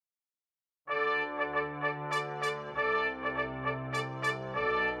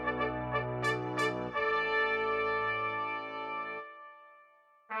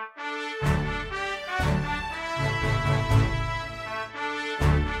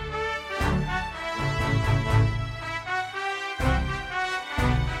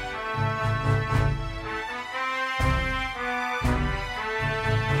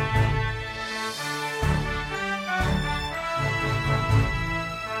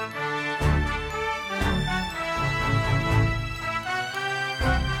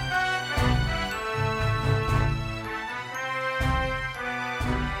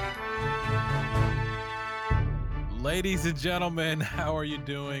Ladies and gentlemen, how are you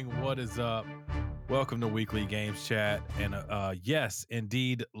doing? What is up? Welcome to Weekly Games Chat. And yes,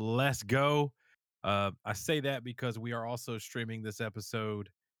 indeed, let's go. I say that because we are also streaming this episode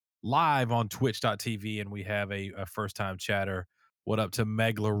live on twitch.tv and we have a first time chatter. What up to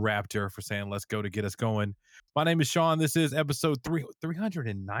Megla Raptor for saying let's go to get us going. My name is Sean. This is episode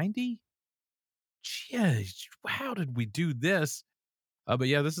 390. Jeez, how did we do this? But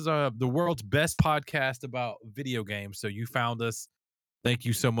yeah, this is the world's best podcast about video games. So you found us. Thank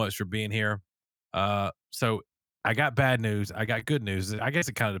you so much for being here. So I got bad news. I got good news. I guess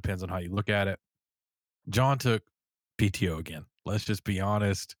it kind of depends on how you look at it. John took PTO again. Let's just be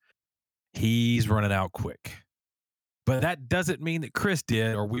honest. He's running out quick. But that doesn't mean that Chris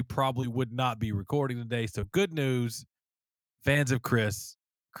did, or we probably would not be recording today. So good news, fans of Chris.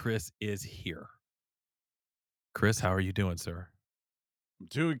 Chris is here. Chris, how are you doing, sir? I'm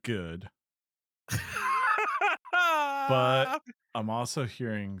doing good. But I'm also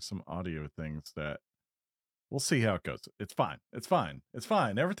hearing some audio things that we'll see how it goes. It's fine. It's fine. It's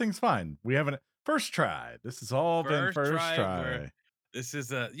fine. Everything's fine. We haven't first try. This has all been first try. This is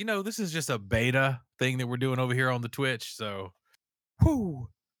this is just a beta thing that we're doing over here on the Twitch. So, whoo,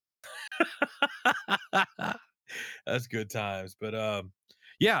 that's good times. But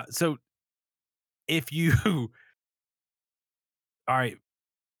yeah. So, if you, all right,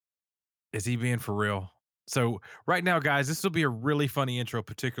 is he being for real? So right now, guys, this will be a really funny intro,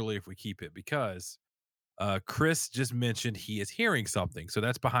 particularly if we keep it, because Chris just mentioned he is hearing something. So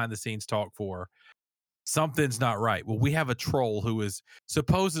that's behind the scenes talk for something's not right. Well, we have a troll who is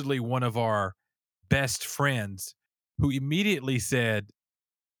supposedly one of our best friends who immediately said,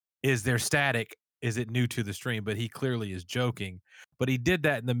 is there static? Is it new to the stream? But he clearly is joking. But he did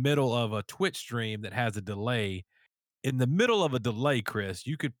that in the middle of a Twitch stream that has a delay. In the middle of a delay, Chris,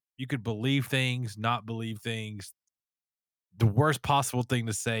 you could believe things, not believe things. The worst possible thing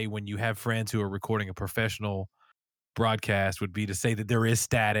to say when you have friends who are recording a professional broadcast would be to say that there is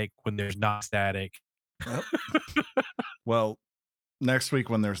static when there's not static. Yep. Well, next week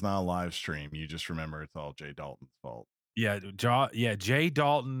when there's not a live stream, you just remember it's all Jay Dalton's fault. Yeah, Jay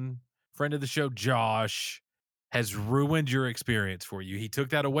Dalton, friend of the show, Josh, has ruined your experience for you. He took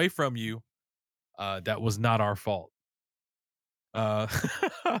that away from you. That was not our fault.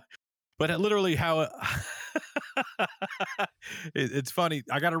 But literally how it's funny.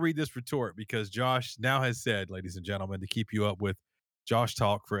 I got to read this retort because Josh now has said, ladies and gentlemen, to keep you up with Josh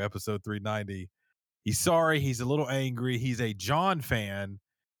talk for episode 390. He's sorry. He's a little angry. He's a John fan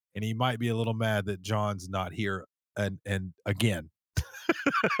and he might be a little mad that John's not here. And again,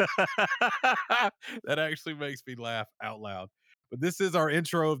 that actually makes me laugh out loud. But this is our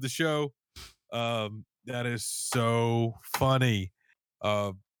intro of the show. That is so funny.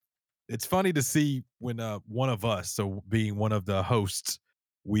 It's funny to see when one of us, so being one of the hosts,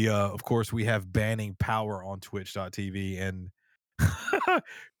 we of course we have banning power on twitch.tv and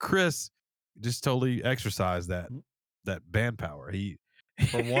Chris just totally exercised that ban power. He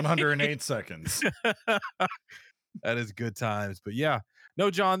for 108 seconds. That is good times. But yeah, no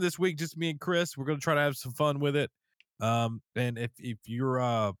John this week, just me and Chris. We're going to try to have some fun with it. And if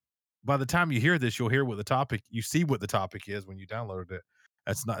you're by the time you hear this, you'll hear what the topic, you see what the topic is when you downloaded it.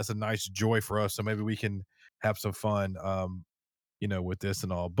 It's a nice joy for us. So maybe we can have some fun, with this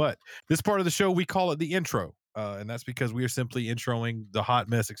and all. But this part of the show, we call it the intro. And that's because we are simply introing the hot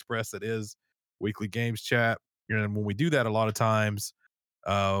mess express that is Weekly Games Chat. And when we do that, a lot of times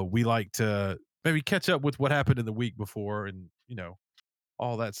we like to maybe catch up with what happened in the week before and,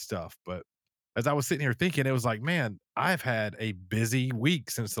 all that stuff. But as I was sitting here thinking, it was like, man, I've had a busy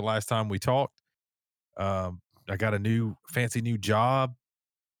week since the last time we talked. I got a fancy new job.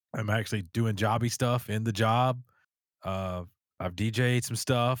 I'm actually doing jobby stuff in the job. I've DJ'd some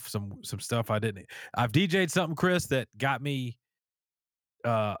stuff, some stuff I didn't. I've DJ'd something, Chris, that got me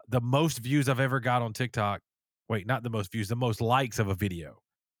the most views I've ever got on TikTok. Wait, not the most views, the most likes of a video.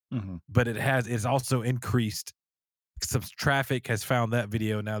 Mm-hmm. But it's also increased. Some traffic has found that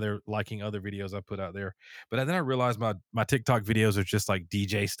video. Now they're liking other videos I put out there. But then I realized my TikTok videos are just like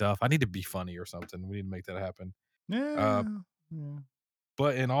DJ stuff. I need to be funny or something. We need to make that happen. Yeah.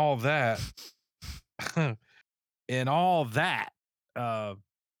 But in all that,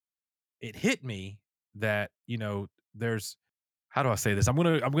 it hit me that, there's, how do I say this? I'm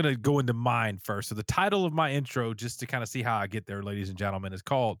gonna go into mine first. So the title of my intro, just to kind of see how I get there, ladies and gentlemen, is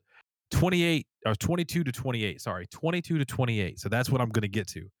called 22 to 28. Sorry, 22 to 28. So that's what I'm gonna get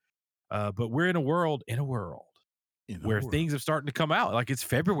to. But we're in a world where things have started to come out. Like it's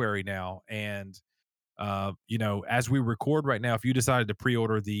February now, and as we record right now, if you decided to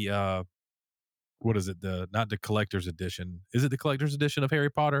pre-order the what is it? Not the collector's edition. Is it the collector's edition of Harry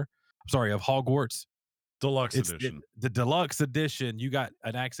Potter? I'm sorry, of Hogwarts. Deluxe edition. The deluxe edition. You got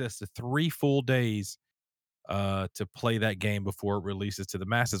an access to 3 full days to play that game before it releases to the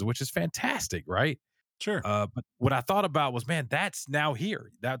masses, which is fantastic, right? Sure. But what I thought about was, man, that's now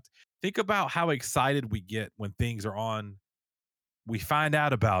here. That think about how excited we get when things are on. We find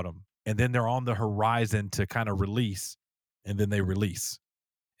out about them, and then they're on the horizon to kind of release, and then they release,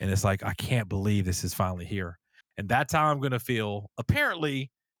 and it's like I can't believe this is finally here, and that's how I'm going to feel.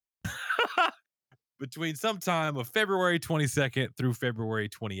 Apparently, between sometime of February 22nd through February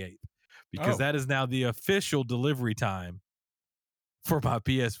 28th, because that is now the official delivery time for my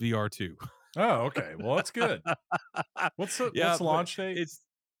PSVR 2. Oh, okay. Well, that's good. What's the launch date?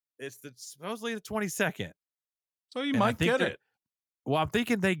 It's supposedly the 22nd. So you might get it. Well, I'm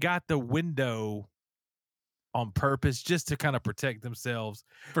thinking they got the window on purpose just to kind of protect themselves.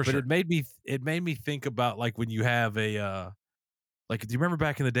 But it made me think about like when you have a like, do you remember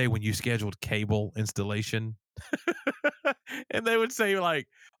back in the day when you scheduled cable installation? And they would say, like,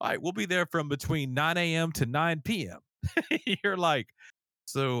 all right, we'll be there from between 9 a.m. to 9 p.m. You're like,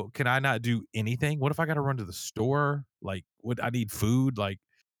 so can I not do anything? What if I got to run to the store? Like, would I need food? Like,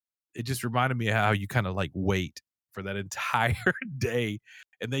 it just reminded me of how you kind of like wait for that entire day.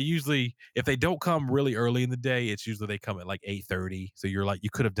 And they usually, if they don't come really early in the day, it's usually they come at like 8:30. So you're like, you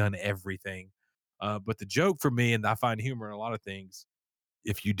could have done everything. But the joke for me, and I find humor in a lot of things,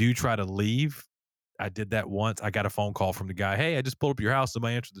 if you do try to leave, I did that once. I got a phone call from the guy. Hey, I just pulled up your house.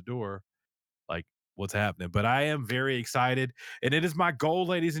 Somebody answered the door. Like, what's happening? But I am very excited. And it is my goal,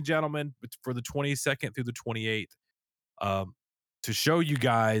 ladies and gentlemen, for the 22nd through the 28th, to show you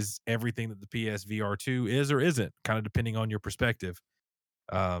guys everything that the PSVR 2 is or isn't, kind of depending on your perspective.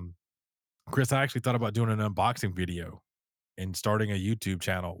 Chris, I actually thought about doing an unboxing video and starting a YouTube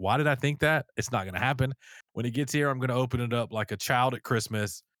channel. Why did I think that? It's not going to happen. When it gets here, I'm going to open it up like a child at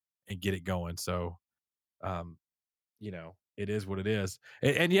Christmas and get it going. So, it is what it is.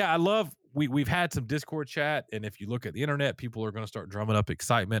 And yeah, I love we've had some Discord chat, and if you look at the internet, people are going to start drumming up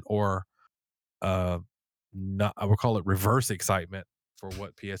excitement or not, I will call it reverse excitement for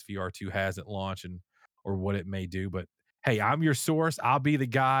what PSVR 2 has at launch and or what it may do. But hey, I'm your source. I'll be the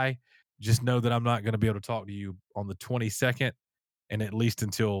guy. Just know that I'm not going to be able to talk to you on the 22nd and at least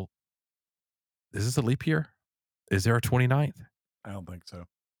until, is this a leap year? Is there a 29th? I don't think so.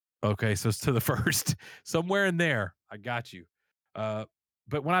 Okay, so it's to the 1st. Somewhere in there. I got you. But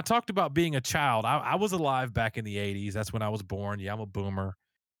when I talked about being a child, I was alive back in the 80s. That's when I was born. Yeah, I'm a boomer.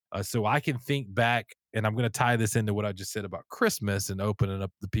 So I can think back, and I'm going to tie this into what I just said about Christmas and opening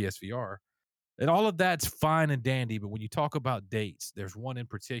up the PSVR. And all of that's fine and dandy, but when you talk about dates, there's one in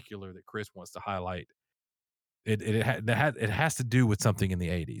particular that Chris wants to highlight. It has to do with something in the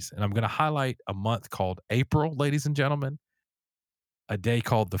 80s, and I'm going to highlight a month called April, ladies and gentlemen, a day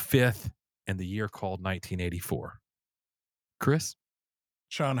called the 5th, and the year called 1984. Chris?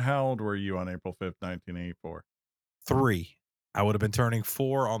 Sean, how old were you on April 5th, 1984? 3. I would have been turning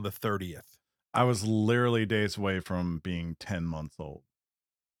 4 on the 30th. I was literally days away from being 10 months old.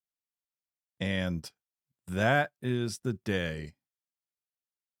 And that is the day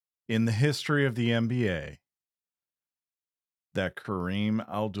in the history of the NBA that Kareem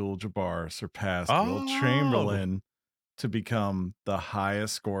Abdul-Jabbar surpassed Wilt Chamberlain to become the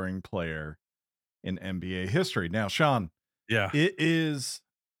highest scoring player in NBA history. Now, Sean, it is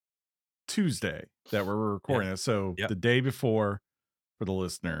Tuesday that we're recording it. So the day before, for the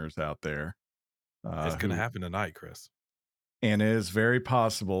listeners out there. It's going to happen tonight, Chris. And it is very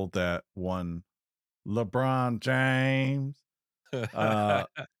possible that one LeBron James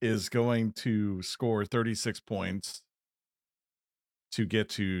is going to score 36 points to get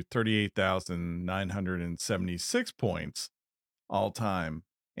to 38,976 points all time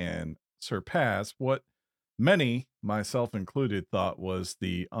and surpass what many, myself included, thought was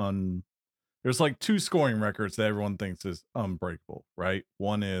there's like 2 scoring records that everyone thinks is unbreakable, right?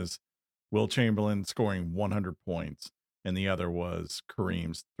 One is Wilt Chamberlain scoring 100 points, and the other was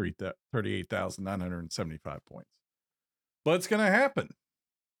Kareem's 38,975 points. But it's going to happen.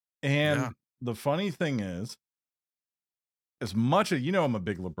 And the funny thing is, as much as, I'm a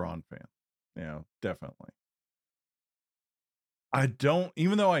big LeBron fan, definitely.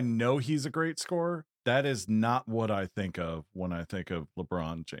 Even though I know he's a great scorer, that is not what I think of when I think of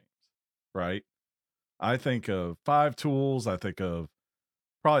LeBron James, right? I think of 5 tools. I think of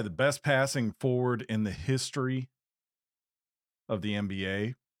probably the best passing forward in the history of the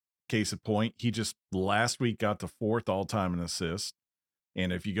NBA. Case in point, he just last week got to 4th all time in assists.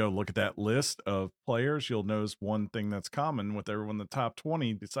 And if you go look at that list of players, you'll notice one thing that's common with everyone in the top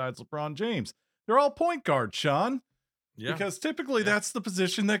 20 besides LeBron James. They're all point guards, Sean, Yeah. because typically Yeah. that's the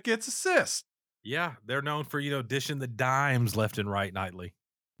position that gets assists. Yeah, they're known for, dishing the dimes left and right nightly.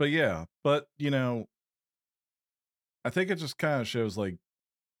 But yeah, I think it just kind of shows like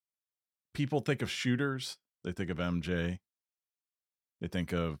people think of shooters, they think of MJ, they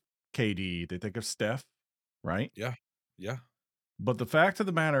think of KD, they think of Steph, right? Yeah. Yeah. But the fact of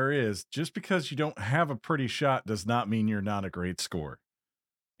the matter is, just because you don't have a pretty shot does not mean you're not a great scorer.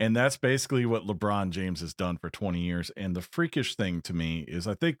 And that's basically what LeBron James has done for 20 years. And the freakish thing to me is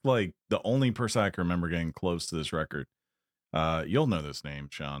I think like the only person I can remember getting close to this record, you'll know this name,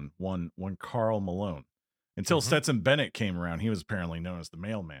 Sean, one Karl Malone. Until Mhm. Stetson Bennett came around, he was apparently known as the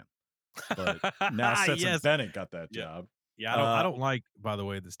mailman. But now Stetson Yes. Bennett got that Yeah. job. Yeah, I don't like, by the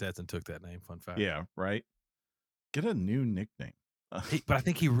way, that Stetson took that name. Fun fact. Yeah, right. Get a new nickname. But I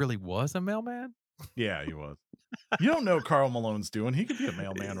think he really was a mailman. Yeah, he was. You don't know what Karl Malone's doing. He could be a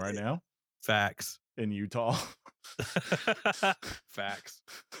mailman right now Facts. in Utah. Facts.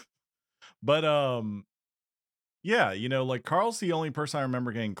 But yeah, like Carl's the only person I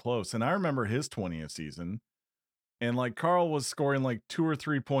remember getting close. And I remember his 20th season. And like Carl was scoring like 2 or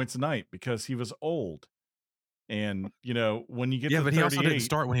 3 points a night because he was old. And when you get to but he also didn't 38,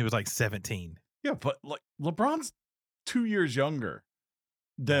 start when he was like 17. yeah, but like LeBron's 2 years younger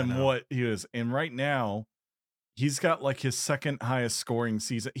than what he is. And right now, he's got like his second highest scoring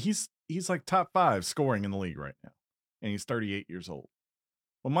season. He's like top 5 scoring in the league right now. And he's 38 years old.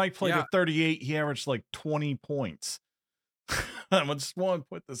 When Mike played at 38, he averaged like 20 points. I just want to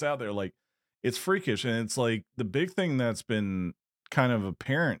put this out there. Like, it's freakish. And it's like the big thing that's been kind of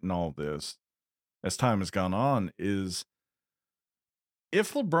apparent in all this as time has gone on is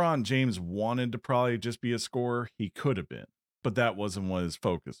if LeBron James wanted to probably just be a scorer, he could have been. But that wasn't what his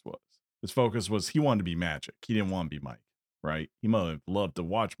focus was. His focus was he wanted to be Magic. He didn't want to be Mike, right? He might have loved to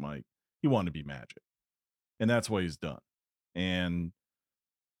watch Mike. He wanted to be Magic. And that's what he's done. And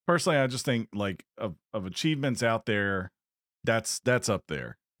personally, I just think like of achievements out there, that's up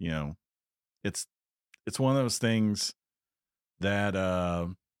there. It's one of those things that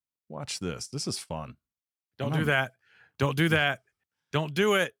watch this. This is fun. Don't do that. Don't do that. Don't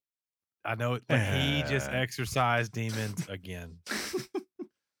do it. I know it, but he just exercised demons again.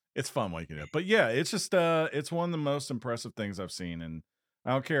 It's fun waking up. But yeah, it's just it's one of the most impressive things I've seen. And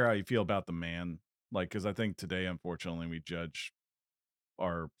I don't care how you feel about the man. Like, because I think today, unfortunately, we judge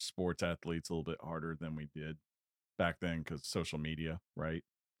our sports athletes a little bit harder than we did back then because social media, right?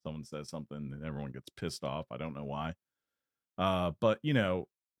 Someone says something and everyone gets pissed off. I don't know why. But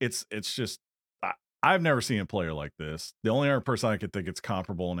it's just I've never seen a player like this. The only other person I could think it's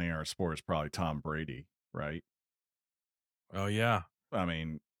comparable in AR sport is probably Tom Brady, right? Oh yeah. I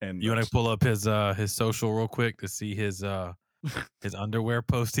mean, and you want to pull up his social real quick to see his underwear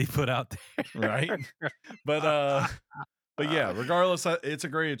post he put out there, right? But yeah, regardless, it's a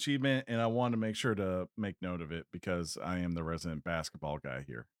great achievement, and I want to make sure to make note of it because I am the resident basketball guy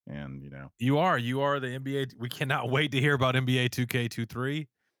here, and you are the NBA. We cannot wait to hear about NBA 2K23.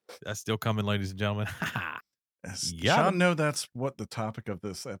 That's still coming, ladies and gentlemen. Sean, know that's what the topic of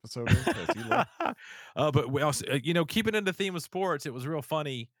this episode is. But we also, keeping in the theme of sports, it was real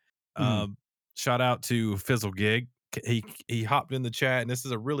funny. Shout out to Fizzle Gig. He hopped in the chat, and this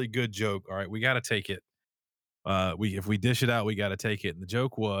is a really good joke. All right, we got to take it. If we dish it out, we got to take it. And the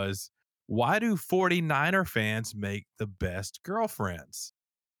joke was, why do 49er fans make the best girlfriends?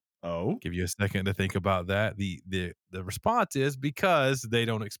 Oh, give you a second to think about that. The response is because they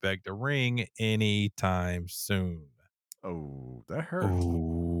don't expect a ring anytime soon. Oh, that hurts.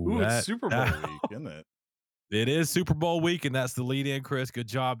 Ooh, it's Super Bowl week, isn't it? It is Super Bowl week, and that's the lead in, Chris. Good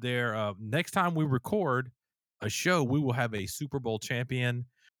job there. Next time we record a show, we will have a Super Bowl champion.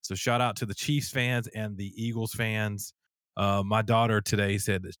 So shout out to the Chiefs fans and the Eagles fans. My daughter today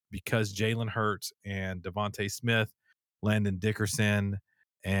said that because Jalen Hurts and Devontae Smith, Landon Dickerson,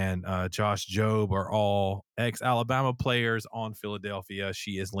 and Josh Jobe are all ex-Alabama players on Philadelphia,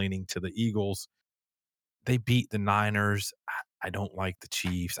 she is leaning to the Eagles. They beat the Niners. I don't like the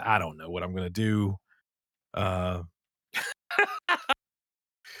Chiefs. I don't know what I'm going to do. So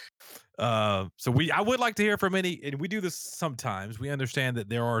I would like to hear from any, and we do this sometimes. We understand that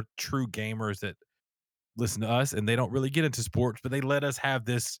there are true gamers that listen to us and they don't really get into sports, but they let us have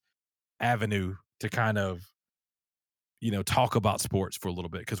this avenue to kind of, talk about sports for a little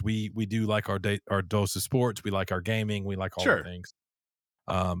bit because we do like our dose of sports. We like our gaming. We like all the things.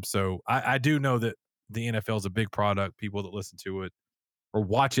 So I do know that the NFL is a big product. People that listen to it or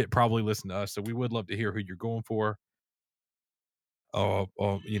watch it probably listen to us. So we would love to hear who you're going for. And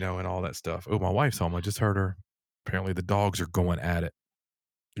all that stuff. Oh, my wife's home. I just heard her. Apparently the dogs are going at it.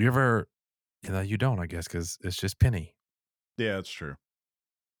 You ever You don't, I guess, because it's just Penny. Yeah, it's true.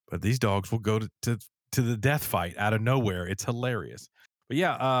 But these dogs will go to the death fight out of nowhere. It's hilarious. But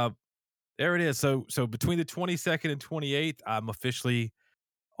yeah, there it is. So between the 22nd and 28th, I'm officially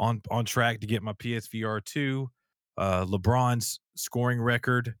on track to get my PSVR 2. LeBron's scoring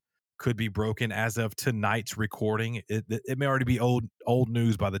record could be broken as of tonight's recording. It may already be old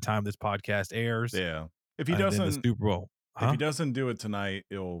news by the time this podcast airs. Yeah. If he And then the doesn't Super Bowl, if he huh? doesn't do it tonight,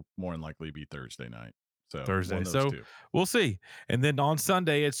 it'll more than likely be Thursday night. So one Thursday. of those So two. we'll see. And then on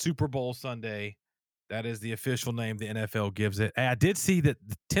Sunday, it's Super Bowl Sunday. That is the official name the NFL gives it. I did see that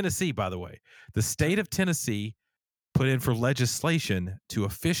Tennessee, by the way, the state of Tennessee put in for legislation to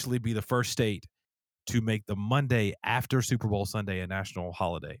officially be the first state to make the Monday after Super Bowl Sunday a national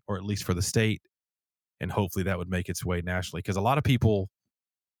holiday, or at least for the state. And hopefully that would make its way nationally because a lot of people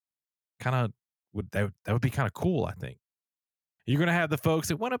kind of that would be kind of cool, I think. You're going to have the folks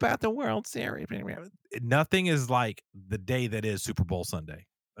that, what about the World Series? Nothing is like the day that is Super Bowl Sunday.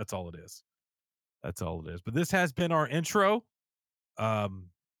 That's all it is. That's all it is. But this has been our intro. Um,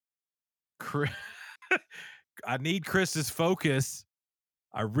 I need Chris's focus.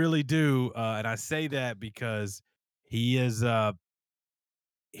 I really do. And I say that because he is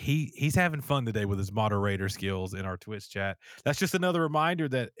he's having fun today with his moderator skills in our Twitch chat. That's just another reminder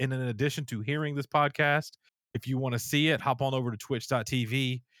that in addition to hearing this podcast, if you want to see it, hop on over to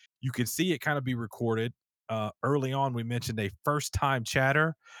twitch.tv. You can see it kind of be recorded. Early on, we mentioned a first time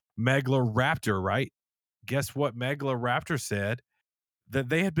chatter, Megla Raptor, right? Guess what Megla Raptor said? That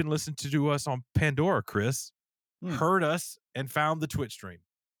they had been listening to us on Pandora, Chris, heard us and found the Twitch stream.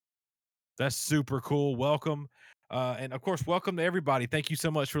 That's super cool. Welcome. And of course, welcome to everybody. Thank you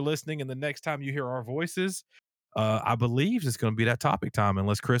so much for listening. And the next time you hear our voices, I believe it's going to be that topic time,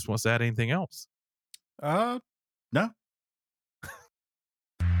 unless Chris wants to add anything else. No.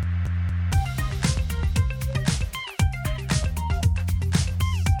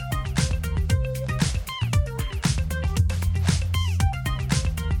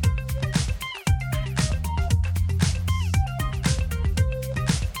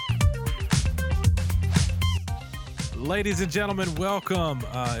 Ladies and gentlemen, welcome.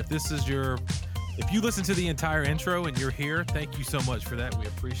 If you listen to the entire intro and you're here, thank you so much for that. We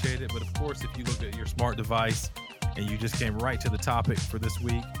appreciate it. But of course, if you look at your smart device and you just came right to the topic for this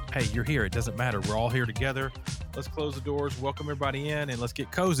week, hey, you're here. It doesn't matter. We're all here together. Let's close the doors, welcome everybody in, and let's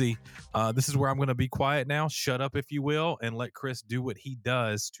get cozy. This is where I'm going to be quiet now. Shut up, if you will, and let Chris do what he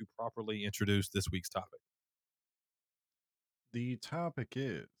does to properly introduce this week's topic. The topic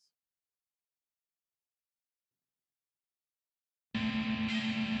is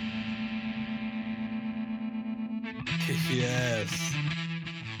yes.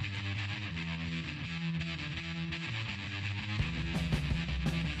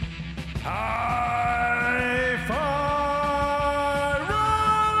 Hi-Fi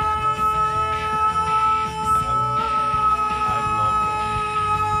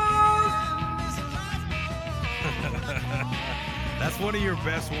That's one of your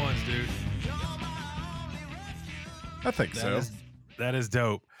best ones, dude. I think so. That is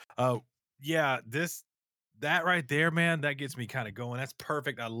dope. Yeah, that right there, man, that gets me kind of going. That's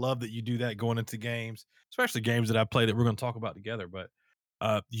perfect. I love that you do that going into games, especially games that I play that we're going to talk about together. But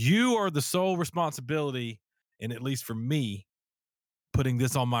you are the sole responsibility, and at least for me, putting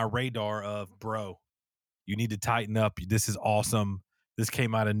this on my radar of, bro, you need to tighten up. This is awesome. This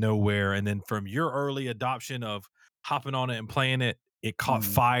came out of nowhere. And then from your early adoption of hopping on it and playing it, it caught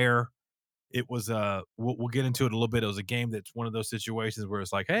fire. It was we'll get into it a little bit. It was a game that's one of those situations where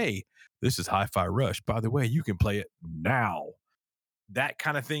it's like, hey, this is Hi-Fi Rush. By the way, you can play it now. That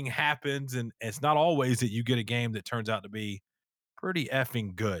kind of thing happens, and it's not always that you get a game that turns out to be pretty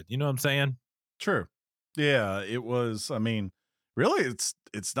effing good. You know what I'm saying? True. Yeah, it was. I mean, really,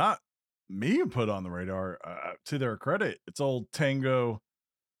 it's not me who put on the radar. To their credit, it's old Tango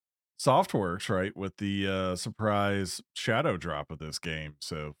Softworks, right, with the surprise shadow drop of this game.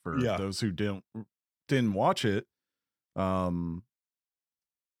 So for those who didn't watch it,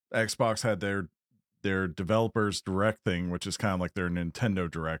 Xbox had their developers direct thing, which is kind of like their Nintendo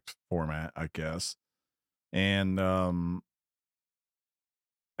Direct format, I guess. And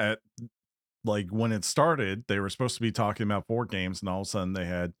at like when it started, they were supposed to be talking about 4 games, and all of a sudden they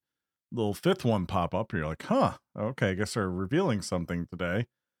had little 5th one pop up. You're like, huh, okay, I guess they're revealing something today.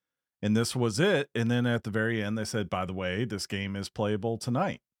 And this was it. And then at the very end, they said, by the way, this game is playable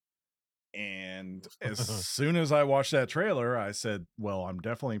tonight. And as soon as I watched that trailer, I said, well, I'm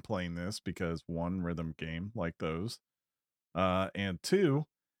definitely playing this because 1, rhythm game like those. And 2,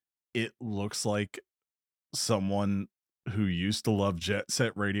 it looks like someone who used to love Jet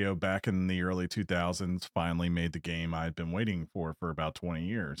Set Radio back in the early 2000s finally made the game I'd been waiting for about 20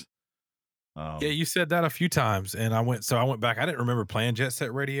 years. Yeah, you said that a few times, and I went back. I didn't remember playing Jet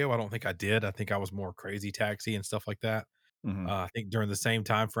Set Radio. I don't think I did. I think I was more Crazy Taxi and stuff like that. Mhm. I think during the same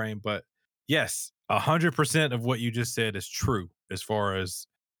time frame. But yes, 100% of what you just said is true as far as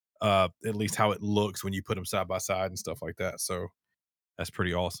at least how it looks when you put them side by side and stuff like that. So that's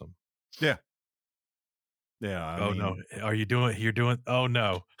pretty awesome. Yeah. Yeah, I Oh no, mean, are you doing? You're doing. Oh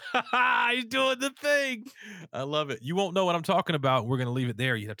no, he's doing the thing. I love it. You won't know what I'm talking about. We're gonna leave it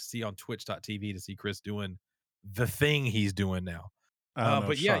there. You have to see on Twitch.tv to see Chris doing the thing he's doing now. I don't know But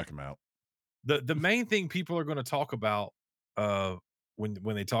what you're yeah, talking about. the main thing people are going to talk about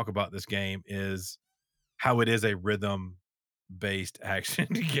when they talk about this game is how it is a rhythm based action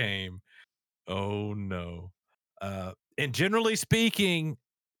game. Oh no. And generally speaking,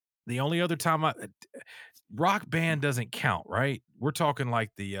 the only other time Rock Band doesn't count, right? We're talking like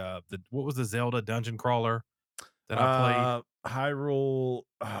the what was the Zelda dungeon crawler that I played? Hyrule,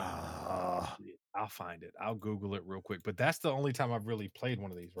 Yeah, I'll find it. I'll Google it real quick. But that's the only time I've really played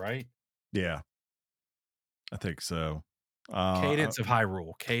one of these, right? yeah, I think so. Cadence of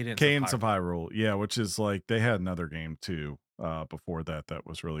Cadence of Hyrule. Hyrule, yeah, which is like they had another game too, before that that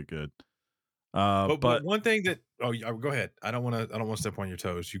was really good. But But one thing that go ahead. I don't wanna step on your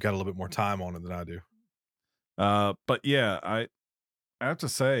toes. You got a little bit more time on it than I do. but yeah, I have to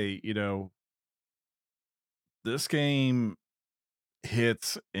say, this game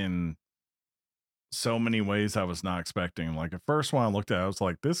hits in so many ways I was not expecting. Like at first when I looked at it, I was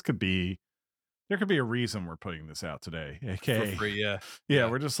like, there could be a reason we're putting this out today. For Okay. free, yeah. Yeah, Yeah.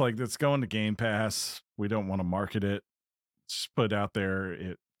 we're just like, it's going to Game Pass. We don't want to market it. Just put it out there.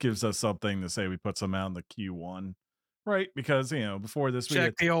 It gives us something to say we put some out in the Q1. Right. Because, before this we Check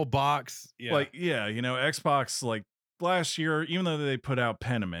had the old box. Yeah. like, yeah, Xbox like last year, even though they put out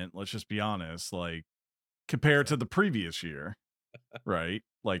Pentiment, let's just be honest, like compared to the previous year, right?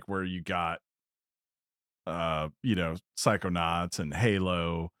 Like where you got Psychonauts and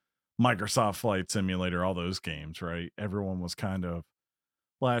Halo, Microsoft Flight Simulator, all those games, right? Everyone was kind of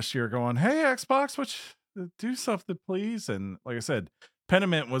last year going, "Hey Xbox, which do something please." And like I said,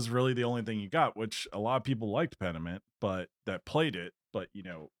 Pentiment was really the only thing you got, which a lot of people liked Pentiment, but that played it, but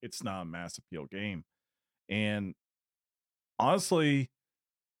it's not a mass appeal game. And honestly,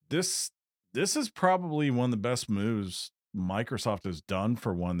 this this is probably one of the best moves Microsoft has done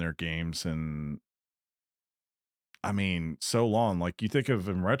for one of their games, and I mean, so long. Like you think of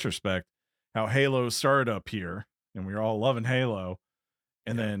in retrospect how Halo started up here and we were all loving Halo,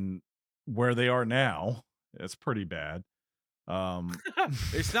 and Yeah. then where they are now, it's pretty bad. Um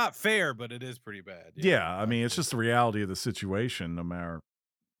It's not fair, but it is pretty bad. Yeah. yeah, I I mean, it's agree. just the reality of the situation no matter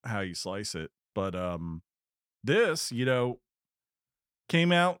how you slice it. But this,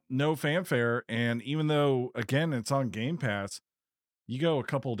 came out no fanfare, and even though again it's on Game Pass, you go a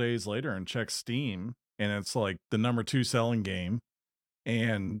couple days later and check Steam and it's like the number 2 selling game,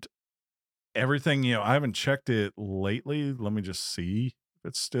 and everything, I haven't checked it lately. Let me just see if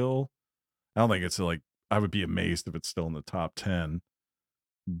it's still. I don't think it's like, I would be amazed if it's still in the top 10,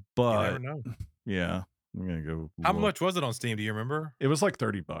 You never but know. yeah, I'm gonna go How look. much was it on Steam? Do you remember? It was like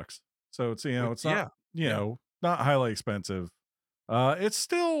 $30. So it's, Which it's not, yeah. Yeah. not highly expensive. It's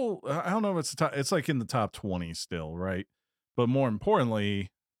still, I don't know if it's it's like in the top 20 still, right? But more importantly,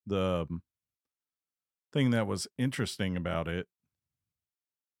 the thing that was interesting about it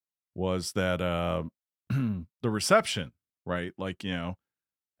was that the reception, right? Like,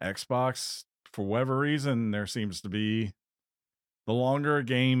 Xbox, for whatever reason, there seems to be the longer a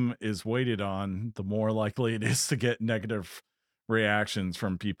game is waited on, the more likely it is to get negative reactions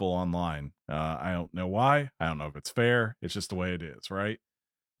from people online. I don't know why. I don't know if it's fair. It's just the way it is, right?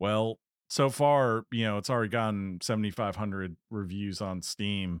 Well, so far, it's already gotten 7,500 reviews on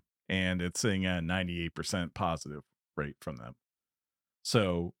Steam and it's sitting at 98% positive rate from them.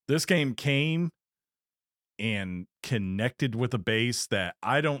 So this game came and connected with a base that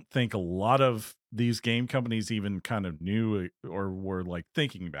I don't think a lot of these game companies even kind of knew or were like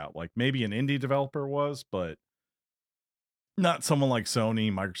thinking about. Like maybe an indie developer was, but not someone like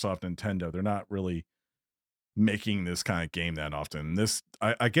Sony, Microsoft, Nintendo. They're not really making this kind of game that often.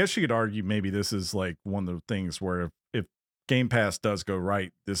 I guess you could argue maybe this is like one of the things where if Game Pass does go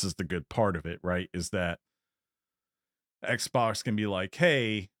right, this is the good part of it, right? Is that Xbox can be like,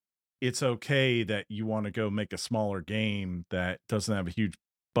 hey, it's okay that you want to go make a smaller game that doesn't have a huge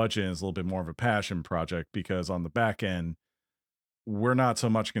budget and is a little bit more of a passion project, because on the back end, we're not so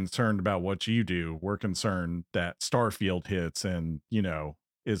much concerned about what you do. We're concerned that Starfield hits and,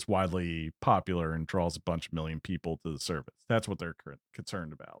 is widely popular and draws a bunch of million people to the service. That's what they're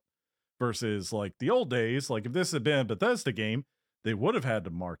concerned about. Versus like the old days, like if this had been a Bethesda game, they would have had to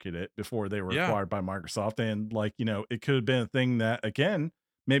market it before they were Yeah, acquired by Microsoft. And like, it could have been a thing that again,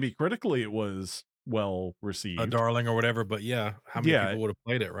 maybe critically it was well a received. darling or whatever, but yeah, how many Yeah, people would have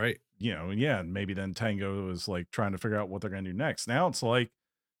played it, right? yeah, and maybe then Tango was like trying to figure out what they're gonna do next. Now it's like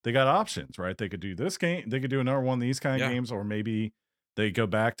they got options, right? They could do this game, they could do another one of these kind of Yeah. games, or maybe they go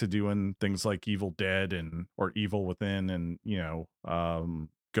back to doing things like Evil Dead and or Evil Within and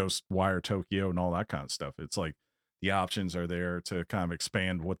Ghostwire Tokyo and all that kind of stuff. It's like the options are there to kind of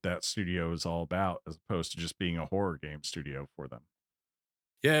expand what that studio is all about, as opposed to just being a horror game studio for them.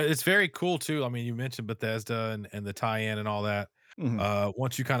 Yeah, it's very cool too. I mean, you mentioned Bethesda and the tie-in and all that. Hmm.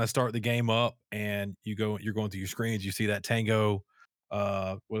 Once you kinda start the game up and you're going through your screens, you see that Tango,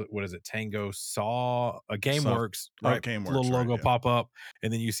 what is it? Tango Saw, So, GameWorks, oh, right? Little GameWorks, right? logo Yeah, pop up,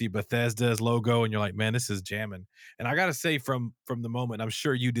 and then you see Bethesda's logo, and you're like, "Man, this is jamming." And I gotta say from the moment, I'm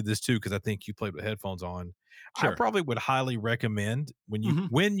sure you did this too, because I think you played with headphones on. I sure. probably would highly recommend Hmm.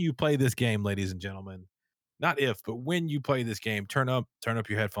 when you play this game, ladies and gentlemen, not if, but when you play this game, turn up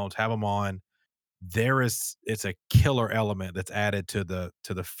your headphones, have them on. It's a killer element that's added to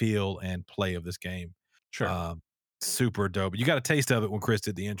the feel and play of this game. Sure. Um, Super dope. You got a taste of it when Chris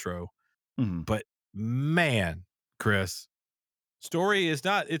did the intro, Hmm. but man, Chris, story is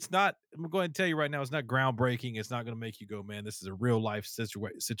not. It's not. I'm going to tell you right now, it's not groundbreaking. It's not going to make you go, man, this is a real life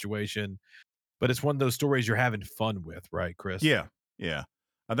situation. But it's one of those stories you're having fun with, right, Chris? Yeah, yeah.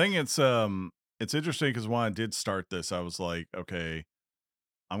 I think it's interesting because when I did start this, I was like, okay,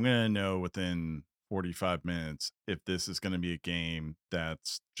 I'm gonna know within 45 minutes if this is gonna be a game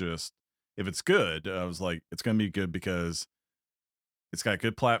that's just if it's good. I was like, it's gonna be good because it's got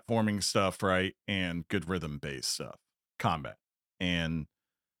good platforming stuff, right? And good rhythm based stuff, combat. And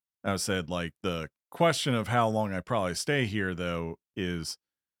I said, like, the question of how long I probably stay here though is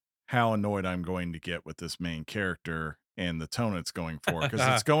how annoyed I'm going to get with this main character and the tone it's going for. Because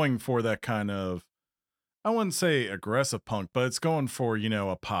it's going for that kind of, I wouldn't say aggressive punk, but it's going for,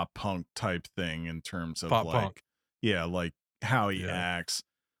 a pop punk type thing in terms of Pop punk. like, yeah, like how he Yeah. acts.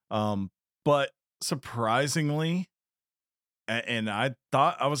 Um, but surprisingly, and I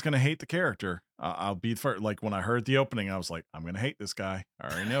thought I was going to hate the character. I'll be for like when I heard the opening, I was like, I'm going to hate this guy. I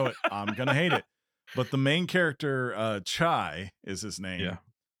already know it. I'm going to hate it. But the main character, Chai is his name. Yeah.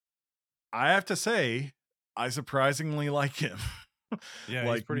 I have to say, I surprisingly like him. Yeah, he's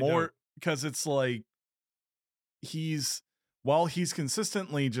Like pretty dope. more because it's like he's while he's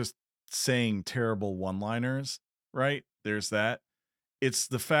consistently just saying terrible one-liners, right? There's that. It's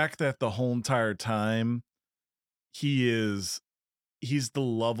the fact that the whole entire time he is he's the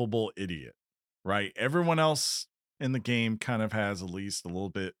lovable idiot, right? Everyone else in the game kind of has at least a little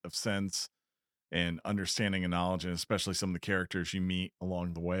bit of sense and understanding and knowledge, and especially some of the characters you meet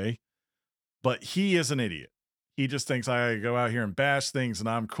along the way. But he is an idiot. He just thinks I gotta go out here and bash things and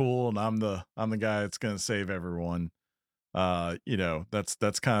I'm cool and I'm the guy that's gonna save everyone.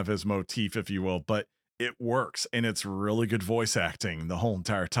 That's kind of his motif, if you will, but it works and it's really good voice acting the whole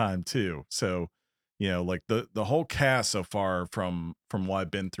entire time too. So, like the whole cast so far from what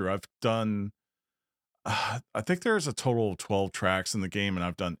I've been through, I've done I think there's a total of 12 tracks in the game and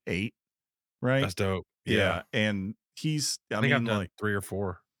I've done 8, right? That's dope. Yeah. Yeah, and he's I I think I've mean done like 3 or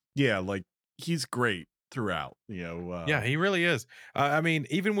 4. yeah, like he's great throughout, Yeah, he really is. I mean,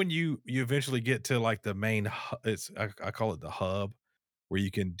 even when you eventually get to like the main, it's I call it the hub, where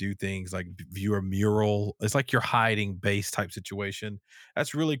you can do things like view a mural. It's like you're hiding base type situation.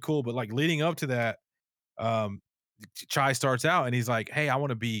 That's really cool. But like leading up to that, um, Chai starts out and he's like, "Hey, I'm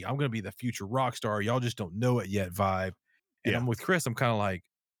gonna be the future rock star. Y'all just don't know it yet." Vibe, and yeah. I'm with Chris. I'm kind of like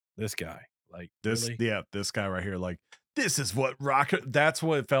this guy. Like, really? This guy right here, like, this is what rock that's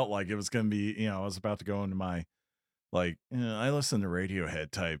what it felt like. It was gonna be, I was about to go into my like, I listen to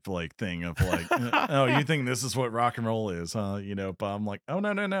Radiohead type like thing of like, oh, you think this is what rock and roll is, huh? But I'm like, oh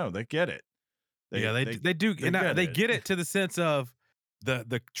no, they get it. Yeah, They they do, they and get they it. get it to the sense of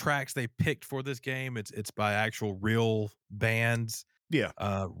the tracks they picked for this game. It's by actual real bands. Yeah.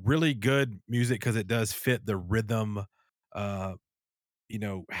 Really good music because it does fit the rhythm,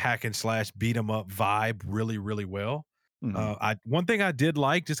 hack and slash beat 'em up vibe really, really well. Hmm. I one thing I did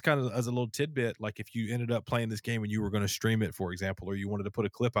like, just kind of as a little tidbit, like if you ended up playing this game and you were going to stream it, for example, or you wanted to put a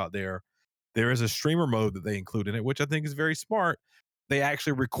clip out there, there is a streamer mode that they include in it, which I think is very smart. They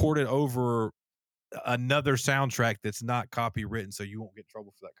actually recorded over another soundtrack that's not copywritten, so you won't get in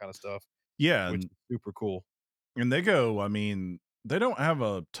trouble for that kind of stuff, Yeah, which is super cool. and they go, I mean, they don't have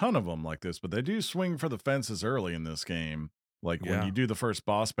a ton of them like this, but they do swing for the fences early in this game. Like when you Yeah. do the first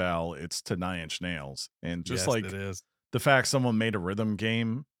boss battle, it's to Nine Inch Nails. And just Yes, it like is. the fact someone made a rhythm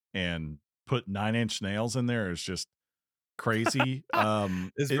game and put Nine Inch Nails in there is just crazy.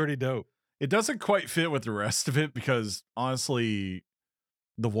 It's pretty dope. It doesn't quite fit with the rest of it because honestly,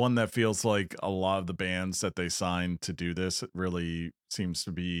 the one that feels like a lot of the bands that they signed to do this really seems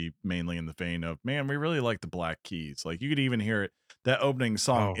to be mainly in the vein of, man, we really like the Black Keys. Like you could even hear it. That opening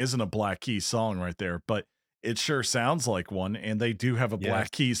song Oh, isn't a Black Keys song right there, but it sure sounds like one. And they do have a yes.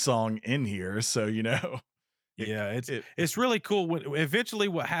 Black Keys song in here. So, it, Yeah, it, it's really cool when eventually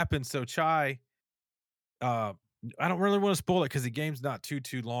what happens, so Chai, uh, I don't really wanna spoil it because the game's not too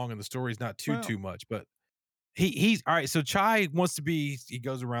long and the story's not well, too much, but he's all right, so Chai wants to be he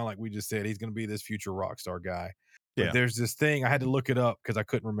goes around like we just said, he's gonna be this future rock star guy, but yeah. there's this thing, I had to look it up because I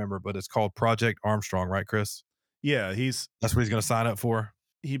couldn't remember, but it's called Project Armstrong, right, Chris? Yeah. That's what he's gonna sign up for?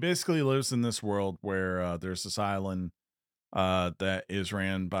 He basically lives in this world where there's this island that is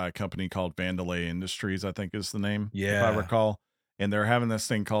ran by a company called Vandalay Industries, I think is the name, if I Yeah. recall. And they're having this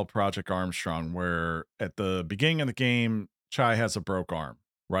thing called Project Armstrong, where at the beginning of the game, Chai has a broke arm,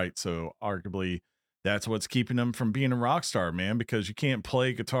 right? So arguably, that's what's keeping him from being a rock star, man, because you can't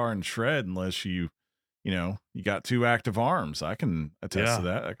play guitar and shred unless you got two active arms. I can attest to Yeah.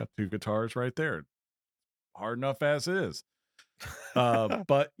 that. I got two guitars right there. Hard enough as is.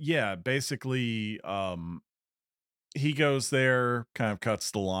 But yeah, basically, he goes there, kind of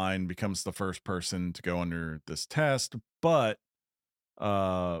cuts the line, becomes the first person to go under this test. But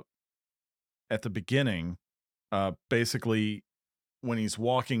uh, at the beginning, basically, when he's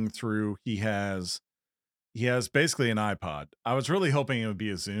walking through, he has basically an iPod. I was really hoping it would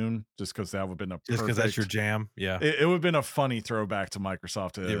be a Zune, just because that would have been a Just because that's your perfect. jam? Yeah. It would have been a funny throwback to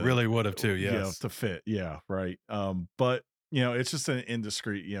Microsoft It to, really would have too, yes. to fit. Yeah, right. But it's just an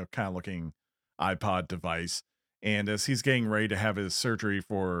indiscreet, kind of looking iPod device. And as he's getting ready to have his surgery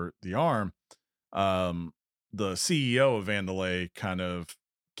for the arm, um, the CEO of Vandalay kind of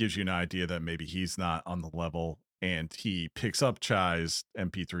gives you an idea that maybe he's not on the level, and he picks up Chai's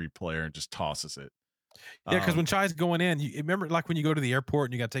MP3 player and just tosses it. Yeah, because Um, when Chai's going in, you remember, like, when you go to the airport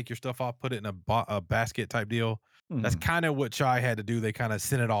and you gotta take your stuff off, put it in a basket type deal? That's mhm, kinda what Chai had to do, they kinda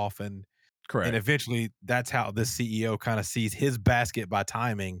sent it off, and correct. eventually, that's how this CEO kinda sees his basket by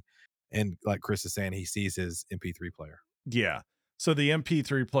timing, and like Chris is saying, he sees his MP3 player. Yeah. So the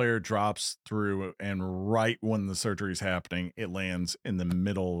MP3 player drops through, and right when the surgery is happening, it lands in the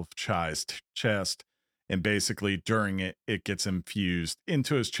middle of Chai's chest. And basically, during it, it gets infused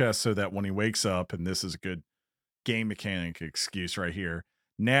into his chest so that when he wakes up, and this is a good game mechanic excuse right here.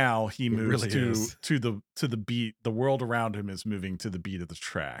 Now he It moves really to is. the beat. The world around him is moving to the beat of the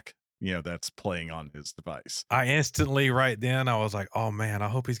track. That's playing on his device. I instantly right then, I was like, "Oh, man, I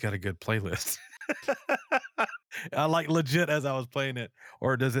hope he's got a good playlist." I, like, legit as I was playing it,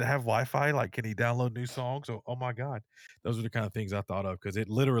 or does it have Wi-Fi? Like, can he download new songs? Oh my god. Those are the kind of things I thought of because it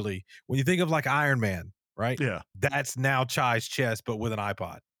literally when you think of, like, Iron Man, right? Yeah, That's now Chai's chest, but with an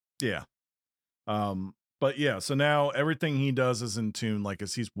iPod. yeah. But yeah, so now everything he does is in tune. Like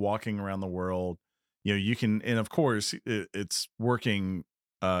as he's walking around the world, you can, and of course, it's working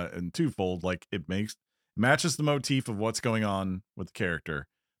in twofold. Like it matches the motif of what's going on with the character,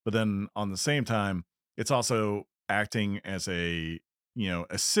 but then on the same time, it's also acting as a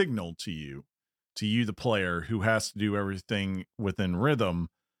signal to you, the player who has to do everything within rhythm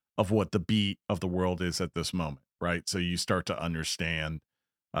of what the beat of the world is at this moment, right? So you start to understand,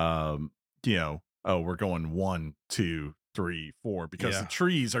 um, oh, we're going 1, 2, 3, 4 because the Yeah.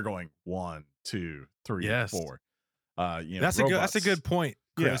 trees are going 1, 2, 3, Yes. 4. That's a Robots. good point,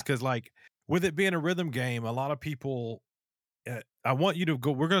 Chris. Yeah. Because like, with it being a rhythm game, a lot of people I want you to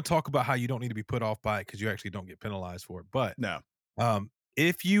go we're gonna talk about how you don't need to be put off by it because you actually don't get penalized for it, but No.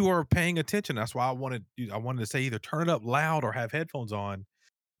 If you are paying attention, that's why I wanted to say either turn it up loud or have headphones on.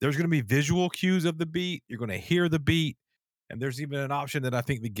 There's gonna be visual cues of the beat. You're gonna hear the beat, and there's even an option that I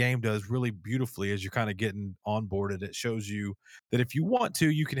think the game does really beautifully as you're kinda getting onboarded. It shows you that if you want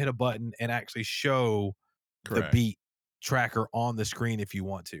to, you can hit a button and actually show the Correct. beat tracker on the screen if you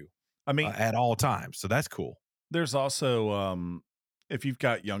want to, I mean, at all times. So that's cool. there's also, if you've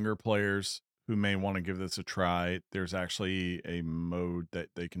got younger players who may want to give this a try, there's actually a mode that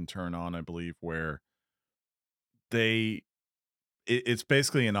they can turn on, I believe, where they it's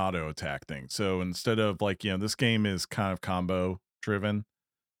basically an auto attack thing. So instead of like, this game is kind of combo driven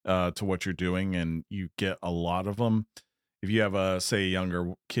to what you're doing, and you get a lot of them. If you have a say a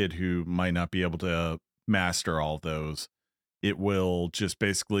younger kid who might not be able to master all those, it will just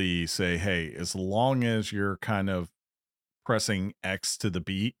basically say, hey, as long as you're kind of pressing X to the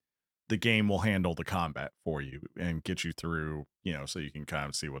beat, the game will handle the combat for you and get you through, so you can kind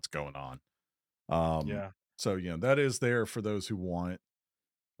of see what's going on. Um, Yeah. so that is there for those who want it.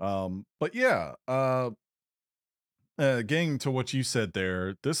 But yeah, getting to what you said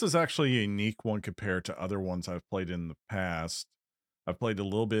there, this is actually a unique one compared to other ones I've played in the past. I played a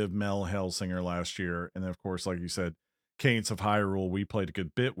little bit of Mel Hellsinger last year, and then of course, like you said, Cadence of Hyrule, we played a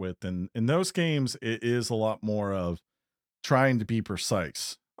good bit with. And in those games, it is a lot more of trying to be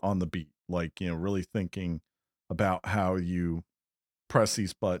precise on the beat, like, really thinking about how you press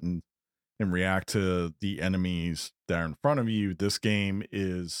these buttons and react to the enemies that are in front of you. This game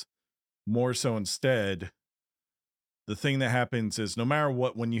is more so instead, the thing that happens is no matter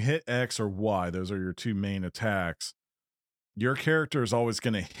what, when you hit X or Y, those are your two main attacks, your character is always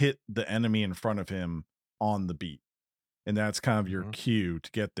going to hit the enemy in front of him on the beat. And that's kind of your Mhm. cue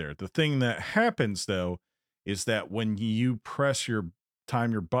to get there. The thing that happens though is that when you press your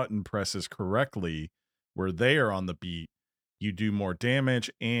time your button presses correctly where they are on the beat, you do more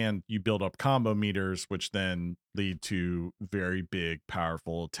damage and you build up combo meters, which then lead to very big,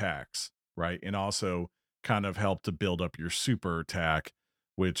 powerful attacks, right? And also kind of help to build up your super attack,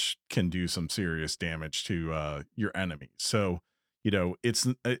 which can do some serious damage to your enemies. So it's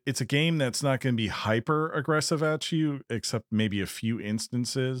a game that's not going to be hyper aggressive at you, except maybe a few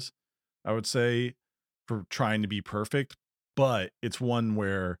instances, I would say, for trying to be perfect. But it's one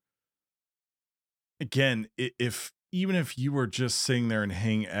where, again, if even if you were just sitting there and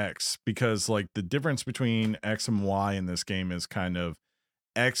hang X, because like the difference between X and Y in this game is kind of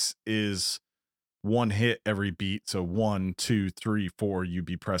X is one hit every beat. So 1, 2, 3, 4, you'd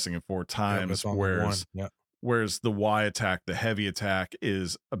be pressing it four Yep, times. it's on the one. Whereas Yeah. the Y attack, the heavy attack,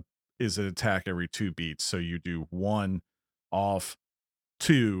 is an attack every 2 beats. So you do 1 off,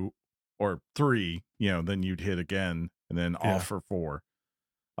 2 or 3, then you'd hit again and then off Yeah. for 4.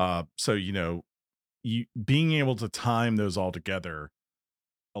 So you being able to time those all together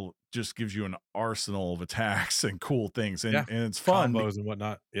just gives you an arsenal of attacks and cool things, Yeah. and it's fun. Combos and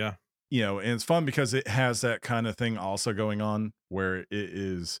whatnot. Yeah. And it's fun because it has that kind of thing also going on where it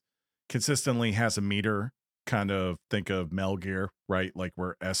is consistently has a meter, kind of think of Metal Gear, right? Like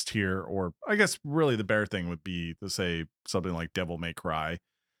we're S tier, or I guess really the better thing would be to say something like Devil May Cry,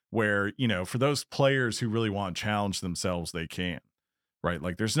 where, for those players who really want to challenge themselves, they can, right?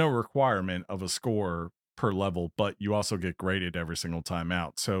 Like there's no requirement of a score per level, but you also get graded every single time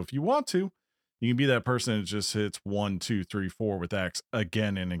out. So if you want to, you can be that person that just hits 1, 2, 3, 4 with X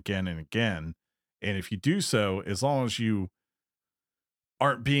again and again and again. And if you do so, as long as you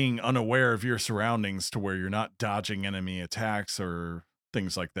aren't being unaware of your surroundings to where you're not dodging enemy attacks or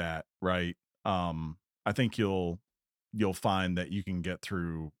things like that, right? I think you'll find that you can get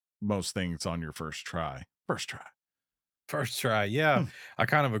through most things on your first try. First try. First try. Yeah. Hmm. I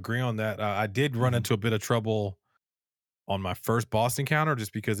kind of agree on that. I did run Mhm. into a bit of trouble on my first boss encounter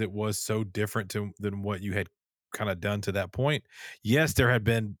just because it was so different than what you had kind of done to that point. Yes, there had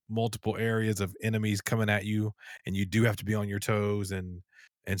been multiple areas of enemies coming at you, and you do have to be on your toes and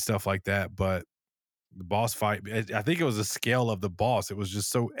stuff like that. But the boss fight, I think it was the scale of the boss. It was just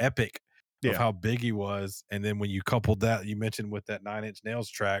so epic of Yeah. how big he was. And then when you coupled that, you mentioned with that Nine Inch Nails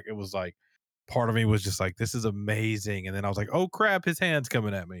track, it was like part of me was just like, this is amazing. And then I was like, oh crap, his hand's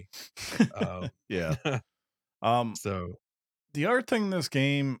coming at me. Um, Yeah. Um, so the other thing in this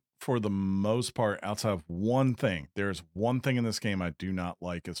game, for the most part, outside of one thing, there's one thing in this game I do not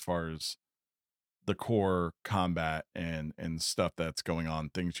like as far as the core combat and stuff that's going on,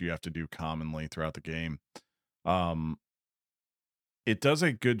 things you have to do commonly throughout the game. Um, it does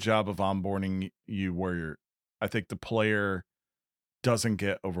a good job of onboarding you where I think the player doesn't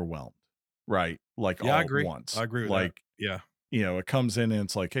get overwhelmed, right? Like yeah, I all at agree. once. I agree with that. Like, Yeah. it comes in and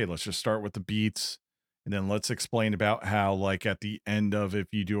it's like, hey, let's just start with the beats. And then let's explain about how, like, at the end of if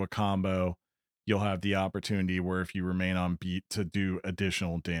you do a combo, you'll have the opportunity where if you remain on beat to do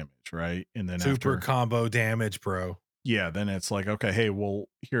additional damage, right? And then Super after, combo damage, bro. yeah, then it's like, okay, hey, well,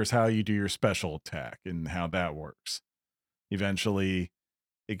 here's how you do your special attack and how that works. Eventually,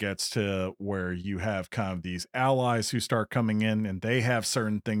 it gets to where you have kind of these allies who start coming in and they have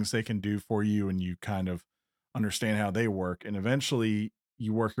certain things they can do for you, and you kind of understand how they work. And eventually,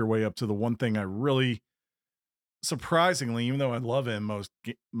 you work your way up to the one thing I really surprisingly, even though I love it in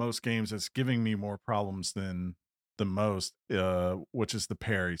most games, it's giving me more problems than the most, which is the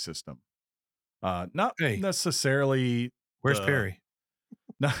parry system. Not Hey, necessarily where's the Perry?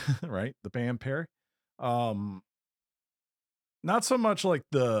 right, the band parry. Um, Not so much like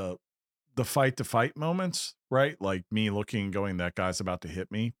the fight to fight moments, right? Like me looking, going, that guy's about to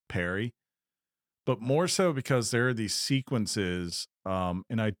hit me, parry. but more so because there are these sequences,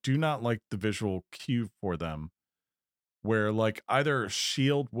 and I do not like the visual cue for them, where like either a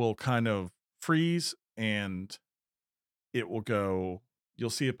shield will kind of freeze and it will go, you'll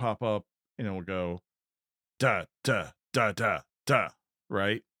see it pop up and it will go da da da da da,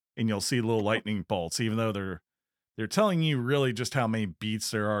 right? And you'll see little lightning bolts, even though they're telling you really just how many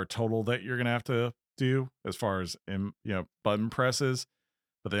beats there are total that you're gonna have to do as far as button presses,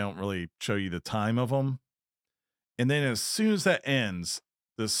 but they don't really show you the time of them. And then as soon as that ends,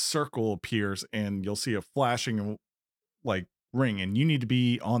 this circle appears and you'll see a flashing like ring, and you need to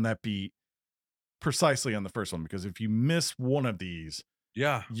be on that beat precisely on the first one, because if you miss one of these,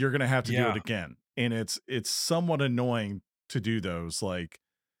 Yeah. you're gonna have to do it Yeah. again. And it's somewhat annoying to do those, like,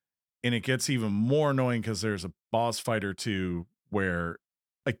 and it gets even more annoying because there's a boss fight or two where,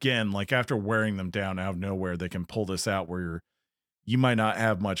 again, like after wearing them down out of nowhere, they can pull this out where you might not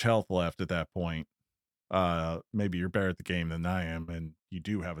have much health left at that point. Maybe you're better at the game than I am, and you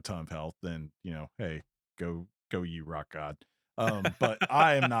do have a ton of health, then hey, go you rock god. But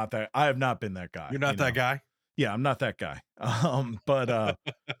I am not that. I have not been that guy. You're not that guy? Yeah, I'm not that guy. But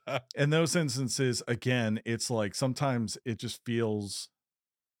in those instances, again, it's like sometimes it just feels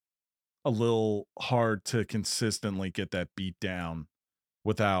a little hard to consistently get that beat down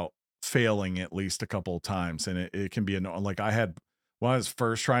without failing at least a couple of times. And it can be annoying. Like I had, when I was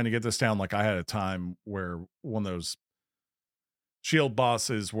first trying to get this down, like I had a time where one of those shield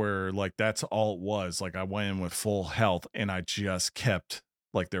bosses where like that's all it was. Like I went in with full health and I just kept,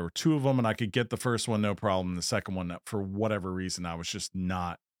 like there were two of them and I could get the first one no problem. The second one, for whatever reason, I was just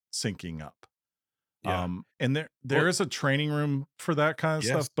not syncing up. Yeah. And there Well, is a training room for that kind of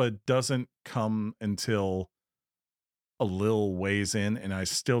yes. stuff, but it doesn't come until a little ways in, and I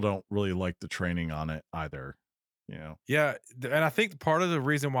still don't really like the training on it either, you know? Yeah, and I think part of the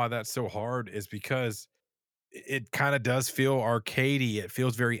reason why that's so hard is because it kinda does feel arcadey, it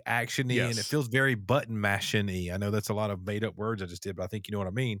feels very actiony, and it Yes. feels very button mashing-y. I know that's a lot of made up words I just did, but I think you know what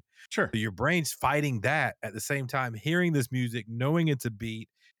I mean. Sure. So your brain's fighting that at the same time, hearing this music, knowing it's a beat,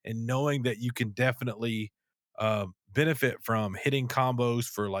 and knowing that you can definitely, benefit from hitting combos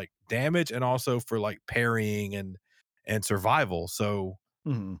for, like, damage and also for, like, parrying and survival. So,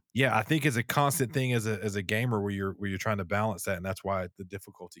 Mhm. yeah, I think it's a constant thing as a gamer where you're trying to balance that, and that's why the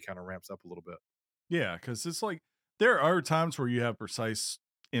difficulty kinda ramps up a little bit. Yeah, because it's like there are times where you have precise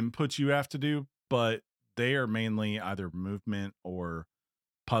inputs you have to do, but they are mainly either movement or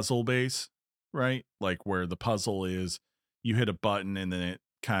puzzle based, right? Like where the puzzle is you hit a button and then it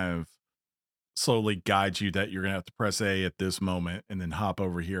kind of slowly guides you that you're gonna have to press A at this moment and then hop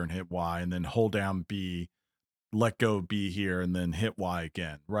over here and hit Y and then hold down B, let go B here and then hit Y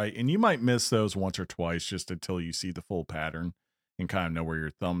again, right? And you might miss those once or twice just until you see the full pattern and kind of know where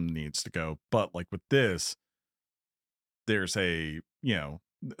your thumb needs to go. But like with this, there's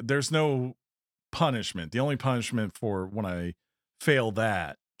there's no punishment. The only punishment for when I fail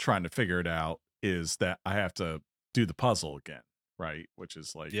that trying to figure it out is that I have to do the puzzle again, right? Which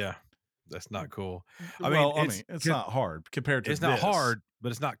is like, Yeah, that's not cool. I mean, well, I mean, it's not hard compared to it's not this. hard,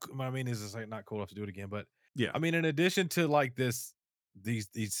 but it's not what I mean is it's, like, not cool enough to do it again, but, Yeah. I mean, in addition to, like, these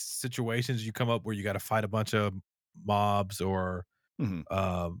situations you come up where you gotta fight a bunch of mobs or,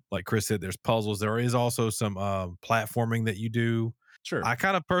 Mhm. like Chris said, there's puzzles. There is also some, platforming that you do. Sure. I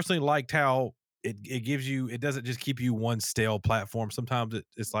kinda personally liked how it gives you it doesn't just keep you one stale platform. Sometimes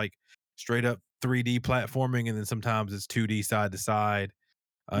it's, like, straight up 3D platforming, and then sometimes it's 2D side to side.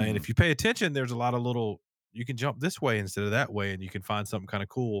 And Mhm. if you pay attention, there's a lot of little you can jump this way instead of that way, and you can find something kind of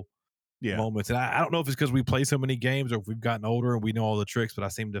cool Yeah, moments. And I don't know if it's because we play so many games or if we've gotten older and we know all the tricks, but I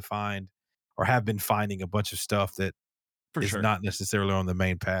seem to find or have been finding a bunch of stuff that for is sure. not necessarily on the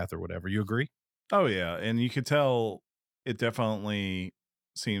main path or whatever. You agree? Oh yeah, and you could tell it definitely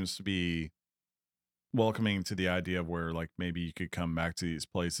seems to be welcoming to the idea of where like maybe you could come back to these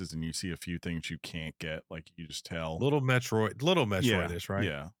places and you see a few things you can't get, like you just tell. Little Yeah, Metroidish, right?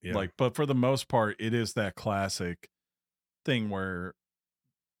 yeah. Yeah. Like, but for the most part, it is that classic thing where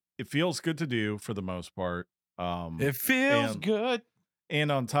it feels good to do for the most part. It feels And good.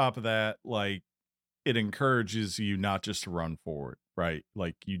 on top of that, like it encourages you not just to run forward, right?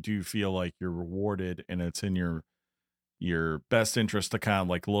 Like you do feel like you're rewarded and it's in your best interest to kind of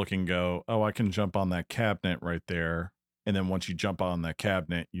like look and go, oh, I can jump on that cabinet right there. And then once you jump on that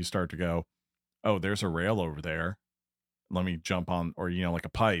cabinet, you start to go, oh, there's a rail over there. Let me jump on, or, like a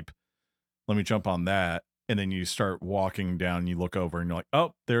pipe. Let me jump on that. And then you start walking down, you look over and you're like,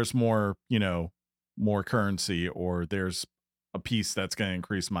 oh, there's more, more currency, or there's a piece that's going to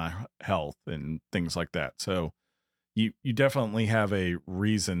increase my health and things like that. So you definitely have a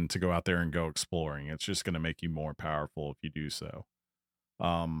reason to go out there and go exploring. It's just going to make you more powerful if you do so.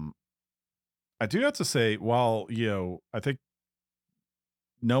 Um, I do have to say, while I think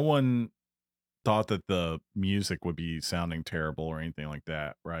no one thought that the music would be sounding terrible or anything like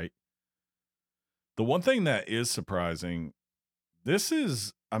that, right? The one thing that is surprising, this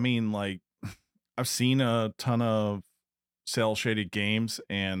is, I mean, like, I've seen a ton of cell shaded games,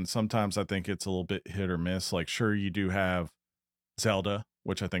 and sometimes I think it's a little bit hit or miss. Like, sure, you do have Zelda,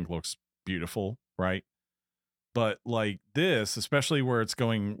 which I think looks beautiful, right? But like this, especially where it's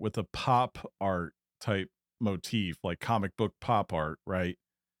going with a pop art type motif, like comic book pop art, right?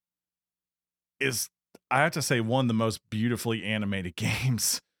 Is I have to say one of the most beautifully animated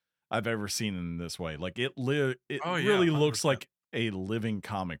games I've ever seen in this way. Like it Oh yeah, really looks 100%. like a living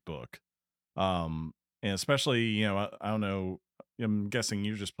comic book. Um and especially, I don't know, I'm guessing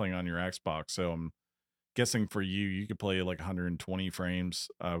you're just playing on your Xbox, so I'm guessing for you, you could play like 120 frames,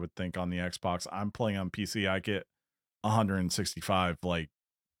 I would think, on the Xbox. I'm playing on PC. I get 165, like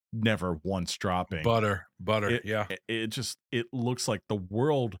never once dropping. Butter, yeah. It just it looks like the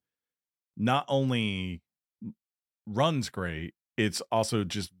world not only runs great, it's also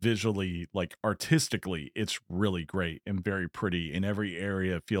just visually, like artistically, it's really great and very pretty. And every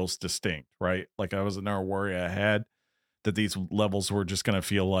area feels distinct, right? Like I was in our worry I had that these levels were just gonna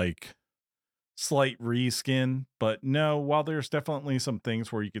feel like slight reskin, but no, while there's definitely some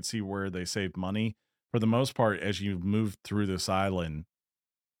things where you could see where they saved money, for the most part, as you move through this island,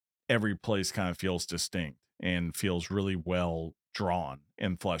 every place kind of feels distinct and feels really well drawn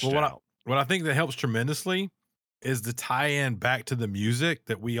and Well, fleshed out. what I think that helps tremendously is the tie-in back to the music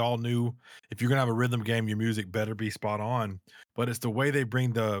that we all knew. If you're gonna have a rhythm game, your music better be spot on. But it's the way they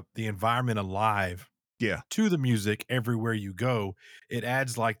bring the environment alive Yeah. to the music everywhere you go. It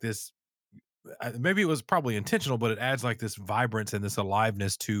adds like this. Maybe it was probably intentional, but it adds like this vibrance and this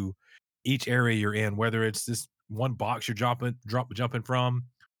aliveness to each area you're in. Whether it's this one box you're jumping from,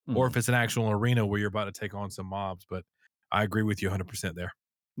 or Mhm. if it's an actual arena where you're about to take on some mobs. But I agree with you 100% there.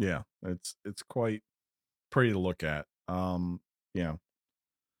 Yeah. It's quite pretty to look at. Yeah.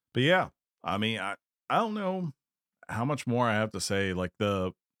 But yeah, I mean, I don't know how much more I have to say. Like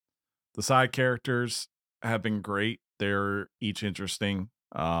the side characters have been great. They're each interesting.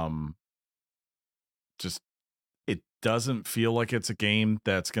 Just it doesn't feel like it's a game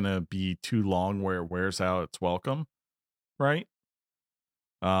that's gonna be too long where it wears out its welcome, right?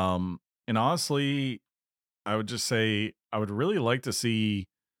 And honestly, I would just say I would really like to see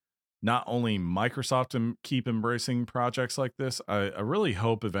not only Microsoft keep embracing projects like this. I really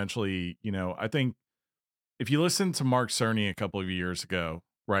hope eventually, I think if you listen to Mark Cerny a couple of years ago,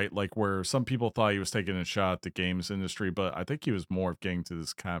 right, like where some people thought he was taking a shot at the games industry, but I think he was more of getting to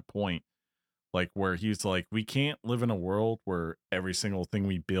this kind of point, like where he's like, we can't live in a world where every single thing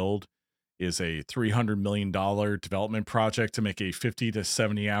we build is a $300 million development project to make a 50 to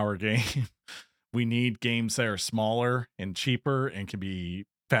 70 hour game. We need games that are smaller and cheaper and can be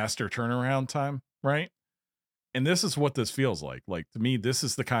faster turnaround time, right? And this is what this feels like. Like to me, this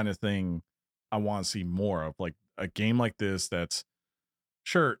is the kind of thing I want to see more of. Like a game like this that's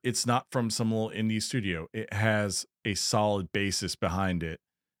sure it's not from some little indie studio. It has a solid basis behind it.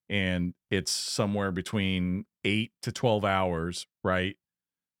 And it's somewhere between 8 to 12 hours, right?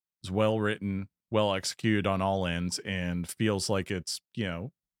 It's well written, well executed on all ends, and feels like it's,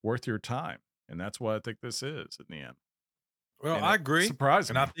 worth your time. And that's what I think this is in the end. Well, And I it agree, surprised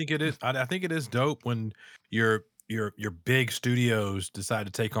and I me. think it is. I think it is dope when your big studios decide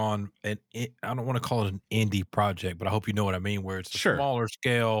to take on I don't want to call it an indie project, but I hope you know what I mean. Where it's a Sure. smaller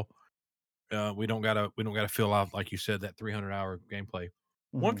scale. We don't gotta fill out like you said that 300-hour gameplay.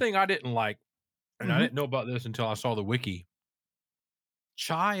 One Hmm. thing I didn't like, and I Hmm. didn't know about this until I saw the wiki.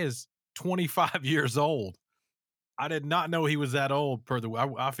 Chai is 25 years old. I did not know he was that old. Per the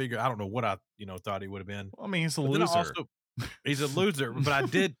I figure I don't know what I thought he would have been, I mean, he's a but then I loser. also he's a loser, but I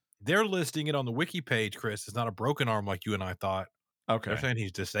did they're listing it on the wiki page, Chris. It's not a broken arm like you and I thought. They're Okay. saying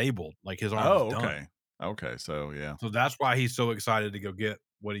he's disabled, like his arm is Oh, done. okay. Okay. So, yeah. So that's why he's so excited to go get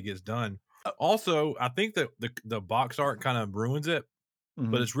what he gets done. Oh, Also, I think that the box art kind of ruins it,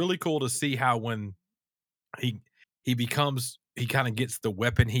 but mhm. it's really cool to see how when he he kind of gets the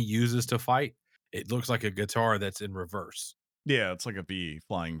weapon he uses to fight, it looks like a guitar that's in reverse. Yeah. It's like a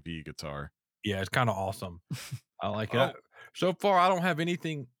flying V guitar. Yeah, it's kind of awesome. I like it. Oh, So far, I don't have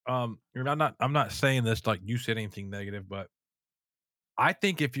anything. And I'm not saying this like you said anything negative, but I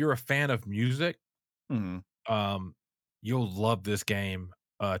think if you're a fan of music, mhm. um, you'll love this game.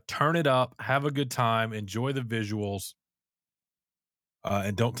 Turn it up, have a good time, enjoy the visuals.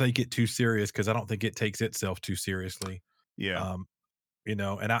 and don't take it too serious because I don't think it takes itself too seriously. Yeah. Um, and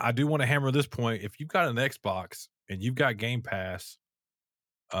I do want to hammer this point. If you've got an Xbox and you've got Game Pass,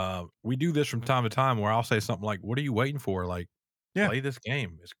 we do this from time to time where I'll say something like, "What are you waiting for? Like, Yeah. play this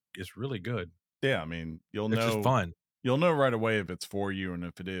game. It's really good. Yeah. I mean, It's just fun." you'll know right away if it's for you, and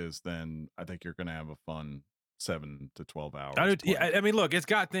if it is, then I think you're gonna have a fun 7 to 12 hours Yeah, playing. I mean, look, it's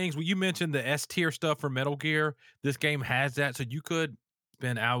got things. Well, you mentioned the S tier stuff for Metal Gear. This game has that, so you could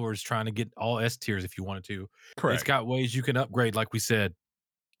spend hours trying to get all S tiers if you wanted to. It's Correct. got ways you can upgrade, like we said.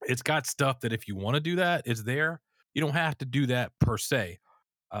 It's got stuff that if you want to do that, it's there. You don't have to do that per se.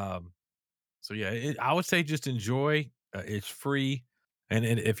 Um, so yeah, I would say just enjoy. It's free, and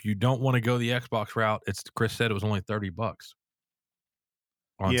if you don't want to go the Xbox route, it's Chris said it was only $30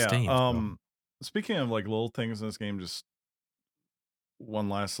 on Yeah. Steam. So Speaking of like little things in this game, just one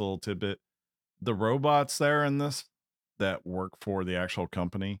last little tidbit. The robots there in this that work for the actual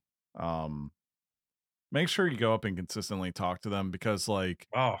company, um, make sure you go up and consistently talk to them, because like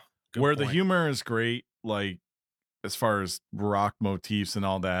oh, good where the point. humor is great, like as far as rock motifs and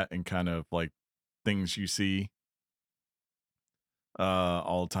all that, and kind of like things you see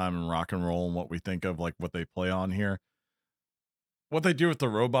all the time in rock and roll and what we think of like what they play on here. What they do with the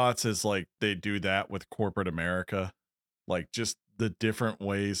robots is like they do that with corporate America, like just the different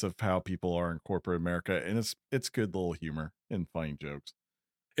ways of how people are in corporate America, and it's good little humor and funny jokes.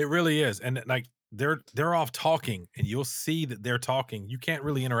 It really is, and like they're off talking, and you'll see that they're talking. You can't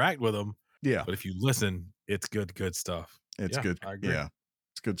really interact with them, Yeah, but if you listen, it's good stuff. it's Yeah, good. I agree. Yeah,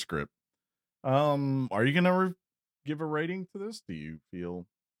 it's good script. Are you gonna give a rating to this? Do you feel?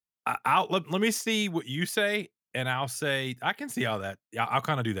 Let me see what you say, and I'll say I can see how that. Yeah, I'll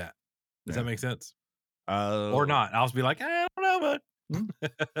kind of do that. Does Yeah. that make sense? Or Uh, not? I'll just be like, I don't know, hmm,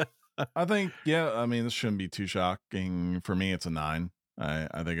 but I think, yeah. I mean, this shouldn't be too shocking for me. It's a 9.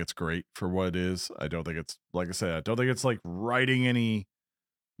 I think it's great for what it is. I don't think it's, like I said, I don't think it's like writing any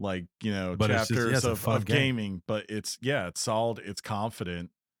like but it's just yeah, chapters it's a fun of game. gaming, but it's solid, it's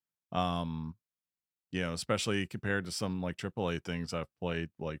confident. Um, especially compared to some like AAA things I've played,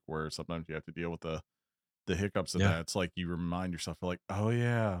 like where sometimes you have to deal with the hiccups of Yeah, that. It's like you remind yourself, like, oh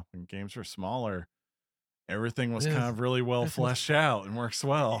yeah, when games were smaller, everything was kind this of really well this is. fleshed out and works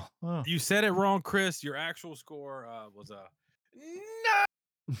well. Oh. You said it wrong, Chris. Your actual score was a no.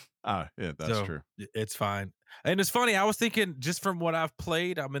 Yeah, that's So true. it's fine. And it's funny, I was thinking just from what I've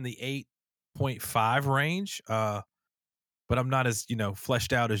played, I'm in the 8.5 range. But I'm not as,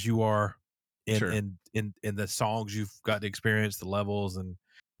 fleshed out as you are in Sure. in the songs you've got to experience, the levels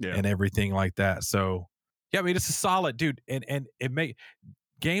Yeah. and everything like that. So yeah, I mean it's a solid dude. And it make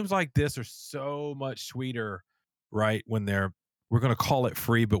games like this are so much sweeter, right? When we're gonna call it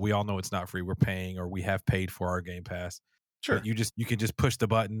free, but we all know it's not free. We're paying or we have paid for our Game Pass. But Sure. you can just push the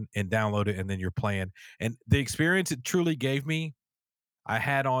button and download it and then you're playing. And the experience it truly gave me, I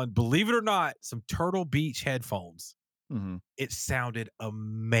had on, believe it or not, some Turtle Beach headphones. Hmm. It sounded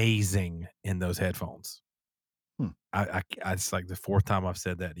amazing in those headphones. Hmm. It's like the fourth time I've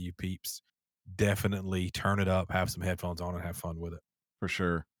said that to you peeps. Definitely turn it up, have some headphones on, and have fun with it. For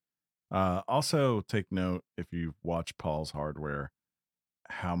sure. Also, take note if you watch Paul's Hardware,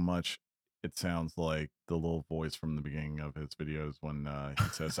 how much it sounds like the little voice from the beginning of his videos when he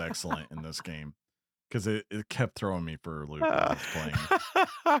says excellent in this game, because it kept throwing me for a loop when I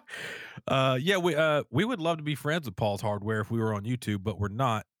was playing. Yeah, we would love to be friends with Paul's Hardware if we were on YouTube, but we're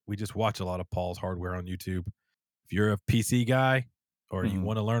not. We just watch a lot of Paul's Hardware on YouTube. If you're a PC guy or you Mhm.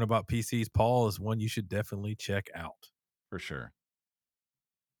 want to learn about PCs, Paul is one you should definitely check out. For sure.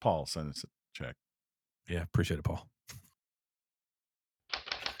 Paul, send us a check. Yeah, appreciate it, Paul.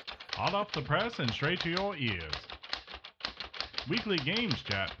 Hot off the press and straight to your ears. Weekly Games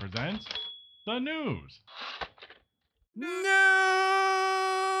Chat presents the news.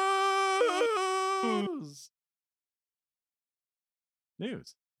 News.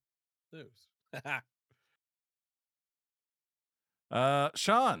 News. News.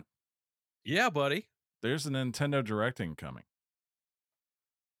 Sean, Yeah, buddy. there's a Nintendo Directing coming.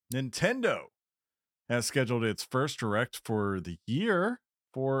 Nintendo has scheduled its first Direct for the year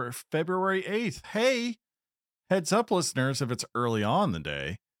for February 8th. Hey, heads up, listeners, if it's early on the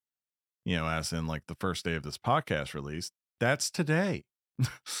day, as in like the first day of this podcast release, that's today.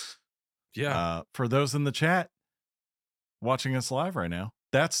 Yeah. For those in the chat watching us live right now,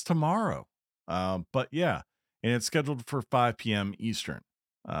 that's tomorrow. But yeah, and it's scheduled for 5 p.m. Eastern.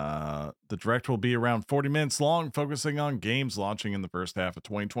 The Direct will be around 40 minutes long, focusing on games launching in the first half of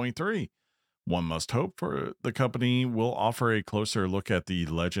 2023, One must hope for the company will offer a closer look at the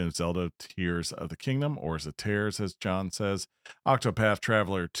Legend of Zelda Tears of the Kingdom, or as it tears, as John says, Octopath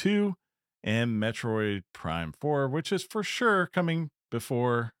Traveler 2, and Metroid Prime 4, which is for sure coming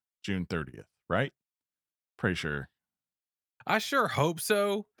before June 30th, right? Pretty sure. I sure hope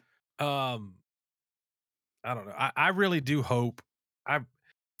so. Um, I don't know. I really do hope. I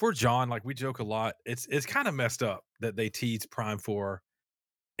For John, like we joke a lot. It's kind of messed up that they teased Prime 4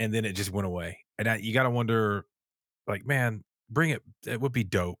 and then it just went away. And you got to wonder, like, man, bring it. It would be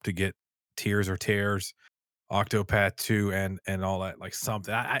dope to get Tears or Tears, Octopath 2, and all that, like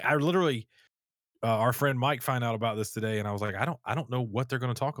something. I literally, our friend Mike found out about this today, and I was like, I don't know what they're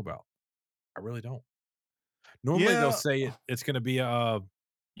going to talk about. I really don't. Normally they'll Yeah, say it's going to be a,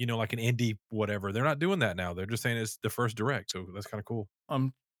 like an indie whatever. They're not doing that now. They're just saying it's the first direct, so that's kind of cool.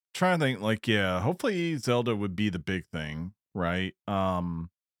 I'm trying to think, like, yeah, hopefully Zelda would be the big thing, right?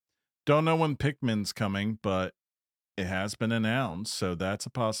 Don't know when Pikmin's coming, but it has been announced, so that's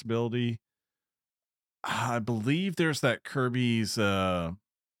a possibility. I believe there's that Kirby's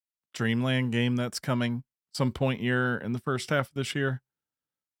Dreamland game that's coming some point here in the first half of this year,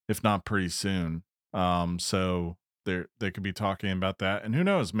 if not pretty soon. So they could be talking about that, and who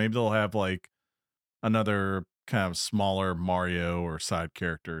knows, maybe they'll have like another kind of smaller Mario or side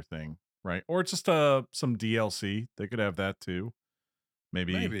character thing, right? Or just some DLC. They could have that too.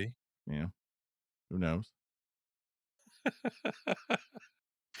 Maybe, Maybe. yeah, who knows?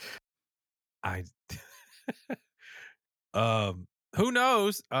 I who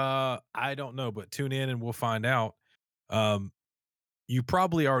knows? I don't know, but tune in and we'll find out. Um, you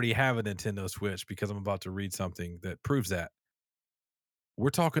probably already have a Nintendo Switch because I'm about to read something that proves that. We're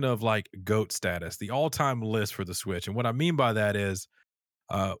talking of like GOAT status, the all-time list for the Switch. And what I mean by that is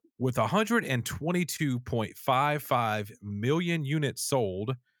with 122.55 million units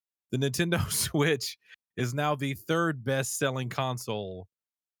sold, the Nintendo Switch is now the third best selling console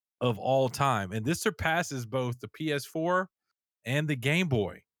of all time. And this surpasses both the PS4 and the Game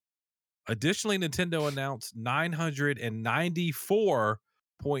Boy. Additionally, Nintendo announced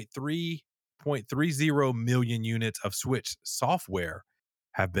 994.330 million units of Switch software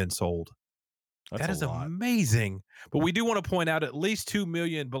have been sold. That's That a is lot. amazing. But we do want to point out at least 2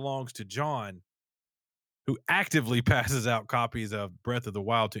 million belongs to John, who actively passes out copies of Breath of the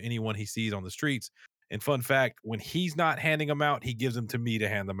Wild to anyone he sees on the streets. And fun fact, when he's not handing them out, he gives them to me to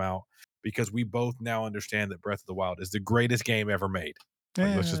hand them out because we both now understand that Breath of the Wild is the greatest game ever made.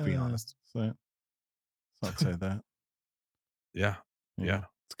 Like, let's just be Yeah, honest. let's not say that. Yeah. Yeah, Yeah.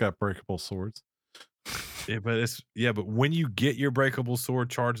 it's got breakable swords. But when you get your breakable sword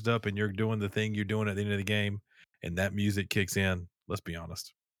charged up and you're doing the thing you're doing at the end of the game and that music kicks in, let's be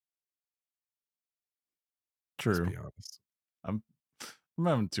honest. Let's True. be honest. I'm I'm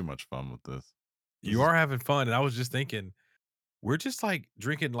having too much fun with this. You are having fun. And I was just thinking, we're just like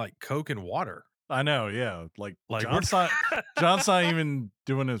drinking like Coke and water. I know, yeah. Like Like John's not even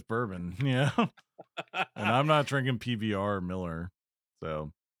doing his bourbon, yeah. And I'm not drinking PBR or Miller.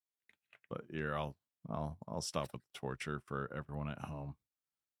 So, but here I'll stop with the torture for everyone at home.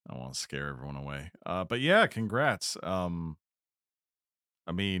 I don't want to scare everyone away. But yeah, congrats. I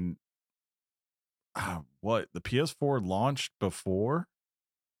mean, what, the PS4 launched before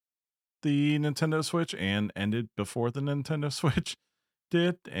the Nintendo Switch and ended before the Nintendo Switch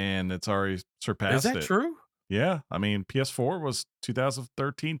did, and it's already surpassed Is that it. true? Yeah, I mean, PS4 was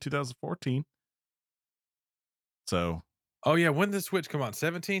 2013, 2014. So, Oh yeah, when did the Switch come out?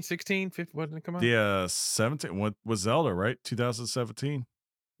 17, 16, 15, when did it come out? yeah, 17 what was Zelda, right? 2017.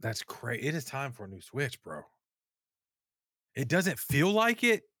 That's great. It is time for a new Switch, bro. It doesn't feel like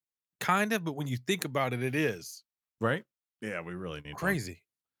it, kind of, but when you think about it, it is. Right? Yeah, we really need one. Crazy.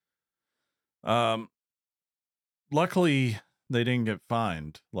 Luckily they didn't get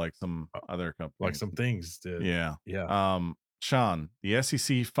fined like some other companies. Like some things did. Yeah. Yeah. Sean, the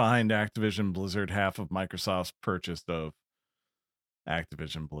SEC fined Activision Blizzard half of Microsoft's purchase of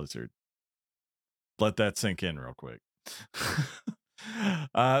Activision Blizzard. Let that sink in real quick.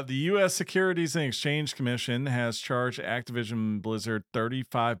 The U.S. Securities and Exchange Commission has charged Activision Blizzard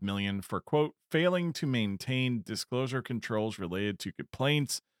 $35 million for, quote, failing to maintain disclosure controls related to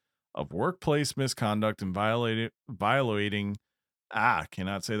complaints of workplace misconduct and violating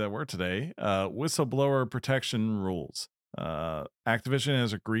cannot say that word today, whistleblower protection rules. Activision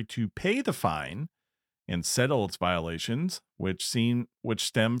has agreed to pay the fine and settle its violations, which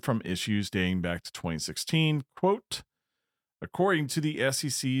stem from issues dating back to 2016. Quote, according to the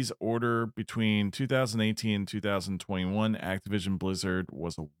SEC's order between 2018 and 2021, Activision Blizzard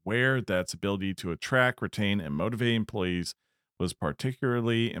was aware that its ability to attract, retain, and motivate employees was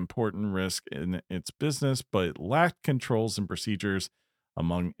particularly important risk in its business, but it lacked controls and procedures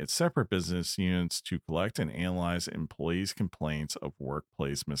among its separate business units to collect and analyze employees' complaints of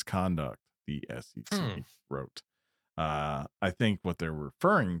workplace misconduct, the SEC wrote. I think what they're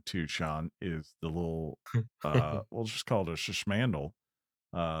referring to, Sean, is the little, we'll just call it a shishmandle.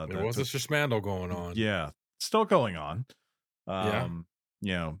 There was a shishmandle going on. Yeah, still going on.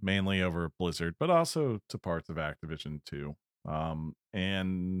 Yeah. Mainly over Blizzard, but also to parts of Activision too.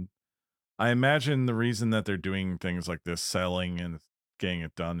 And I imagine the reason that they're doing things like this, selling and getting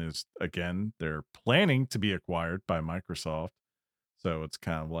it done, is again, they're planning to be acquired by Microsoft. So it's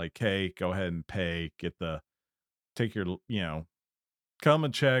kind of like, hey, go ahead and take your, come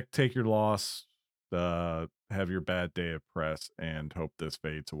and check, take your loss, have your bad day of press, and hope this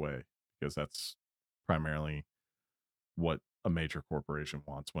fades away, because that's primarily what a major corporation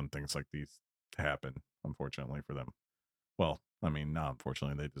wants when things like these happen, unfortunately for them. Well, I mean, not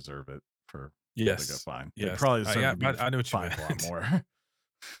unfortunately, they deserve it for they got fined. Yes. They probably deserve to be I know what you fined a lot meant. more.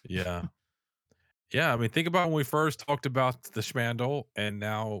 Yeah. Yeah. I mean, think about when we first talked about the Schmandel, and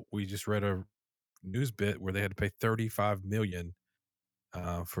now we just read a news bit where they had to pay $35 million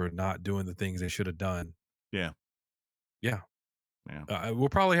for not doing the things they should have done. Yeah. Yeah. Yeah. We'll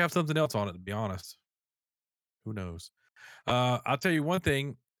probably have something else on it, to be honest. Who knows? I'll tell you one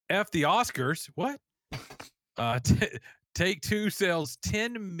thing. F the Oscars. What? Take-Two sells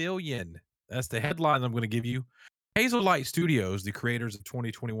 10 million. That's the headline I'm going to give you. Hazel Light Studios, the creators of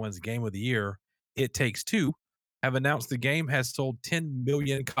 2021's Game of the Year, It Takes Two, have announced the game has sold 10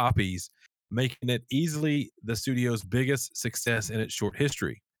 million copies, making it easily the studio's biggest success in its short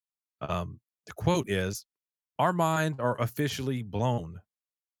history. The quote is, "Our minds are officially blown.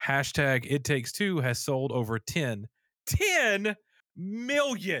 Hashtag It Takes Two has sold over 10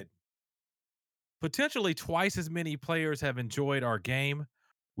 million. Potentially twice as many players have enjoyed our game.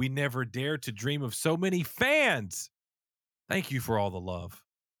 We never dared to dream of so many fans. Thank you for all the love."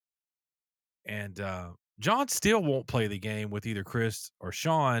 And John still won't play the game with either Chris or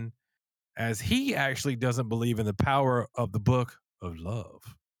Sean, as he actually doesn't believe in the power of the Book of Love.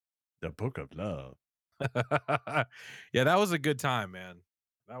 The Book of Love. Yeah, that was a good time, man.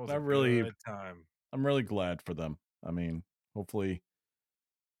 That was good time. I'm really glad for them. I mean, hopefully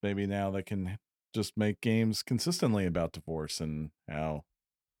maybe now they can just make games consistently about divorce and how,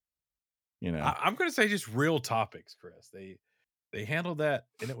 I'm going to say just real topics, Chris. They handled that,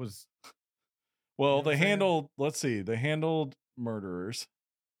 and it was. Well, they handled. Let's see. They handled murderers.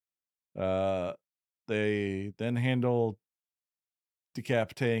 They then handled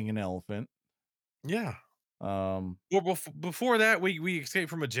decapitating an elephant. Yeah. Well, before that, we escaped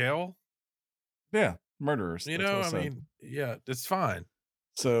from a jail. Yeah, murderers. I mean, yeah, it's fine.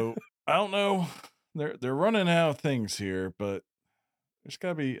 So I don't know. They're running out of things here, but there's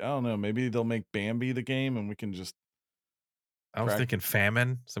gotta be. I don't know. Maybe they'll make Bambi the game, and we can just. I was thinking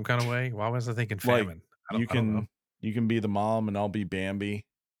famine, some kind of way. Why was I thinking famine? Like, you can be the mom, and I'll be Bambi,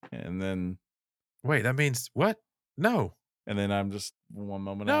 and then. Wait, that means what? No. And then I'm just one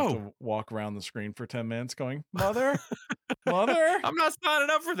moment I have to walk around the screen for 10 minutes going, "Mother, mother." I'm not signing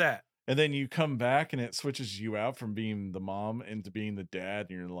up for that. And then you come back and it switches you out from being the mom into being the dad,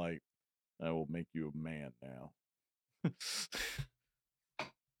 and you're like, "I will make you a man now."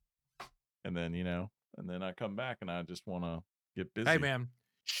 And then, and then I come back and I just want to get busy. Hey man,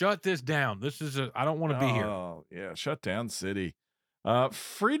 shut this down. I don't want to be here. Oh, yeah, shut down city.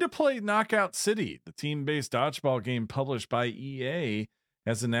 Free-to-play Knockout City, the team-based dodgeball game published by EA,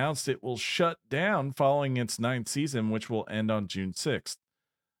 has announced it will shut down following its 9th season, which will end on June 6th.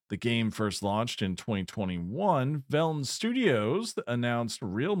 The game first launched in 2021. Velan Studios announced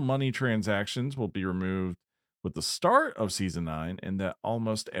real money transactions will be removed with the start of Season 9, and that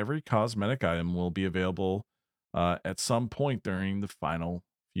almost every cosmetic item will be available at some point during the final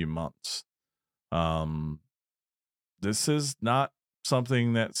few months. This is not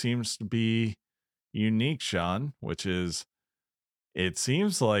something that seems to be unique, Sean, which is, it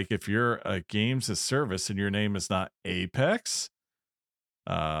seems like if you're a games as service and your name is not Apex,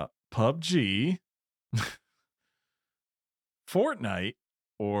 PUBG, Fortnite,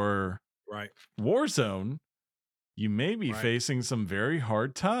 or Warzone, you may be facing some very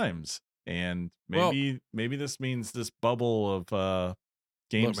hard times. And maybe this means this bubble of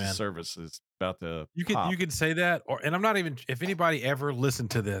games as service is about to pop. You can say that, and I'm not even, if anybody ever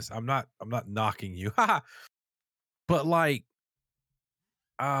listened to this, I'm not knocking you. But like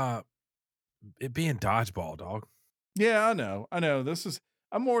it being dodgeball, dog. Yeah, I know.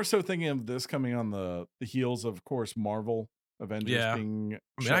 I'm more so thinking of this coming on the heels of course, Marvel Avengers being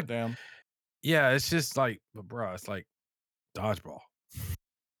shut down. Yeah, it's just like, bro, it's like, Dodgeball.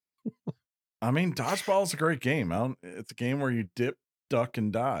 I mean, dodgeball is a great game. It's a game where you dip, duck,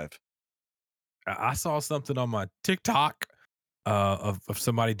 and dive. I saw something on my TikTok of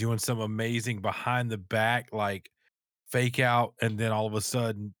somebody doing some amazing behind the back like fake out, and then all of a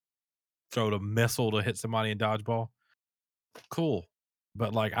sudden throw a missile to hit somebody in dodgeball. Cool,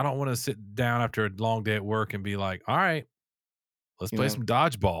 but like I don't want to sit down after a long day at work and be like, all right, let's play some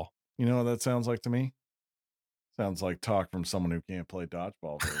dodgeball. You know what that sounds like to me? Sounds like talk from someone who can't play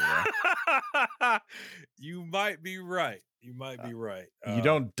dodgeball very well. You might be right. You might be right. You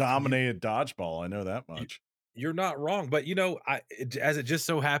don't dominate a dodgeball. I know that much. You're not wrong, but as it just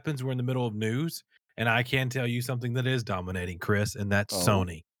so happens, we're in the middle of news, and I can tell you something that is dominating, Chris, and that's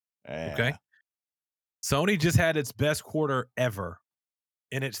Sony. Okay, Sony just had its best quarter ever.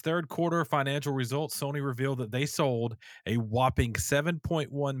 In its third quarter financial results, Sony revealed that they sold a whopping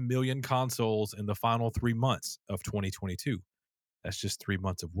 7.1 million consoles in the final 3 months of 2022. That's just 3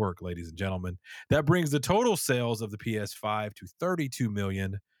 months of work, ladies and gentlemen. That brings the total sales of the PS5 to 32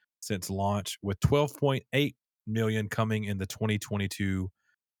 million since launch, with 12.8 million coming in the 2022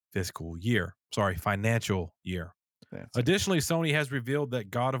 financial year. Additionally, Sony has revealed that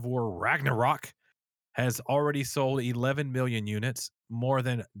God of War Ragnarok has already sold 11 million units, more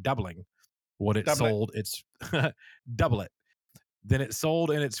than doubling what it sold. It's double it than it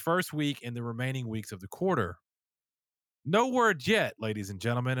sold in its first week in the remaining weeks of the quarter. No word yet, ladies and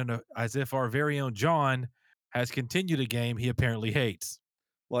gentlemen, and as if our very own John has continued a game he apparently hates.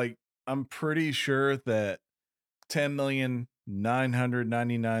 Like, I'm pretty sure that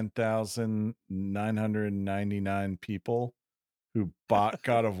 10,999,999 people who bought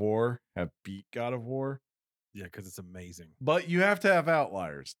God of War have beat God of War. Yeah, because it's amazing. But you have to have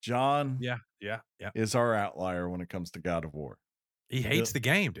outliers. John yeah. is our outlier when it comes to God of War. He hates the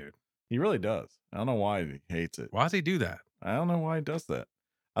game, dude. He really does. I don't know why he hates it. Why does he do that? I don't know why he does that.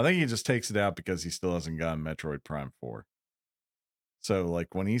 I think he just takes it out because he still hasn't gotten Metroid Prime 4. So,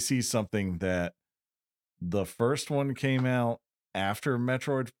 like, when he sees something that the first one came out after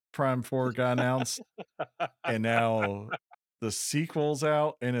Metroid Prime 4 got announced, and now the sequel's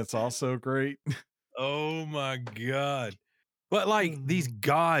out and it's also great. Oh my God. But like these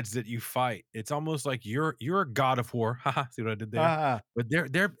gods that you fight, it's almost like you're a God of War. Haha, see what I did there? But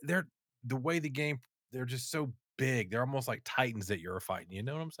they're the way the game, they're just so big. They're almost like titans that you're fighting. You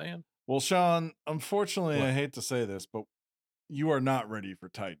know what I'm saying? Well, Sean, unfortunately, I hate to say this, but you are not ready for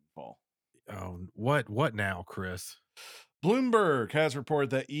Titanfall. Oh, what now, Chris? Bloomberg has reported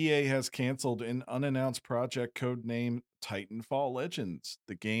that EA has canceled an unannounced project codenamed Titanfall Legends.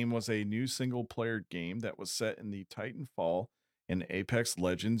 The game was a new single-player game that was set in the Titanfall and Apex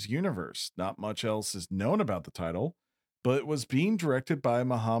Legends universe. Not much else is known about the title, but it was being directed by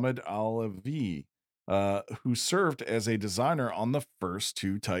Mohamed Alavi, who served as a designer on the first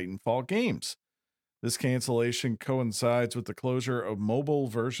two Titanfall games. This cancellation coincides with the closure of mobile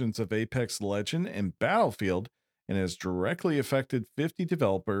versions of Apex Legend and Battlefield, and has directly affected 50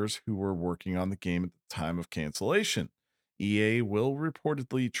 developers who were working on the game at the time of cancellation. EA will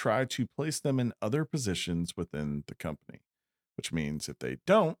reportedly try to place them in other positions within the company, which means if they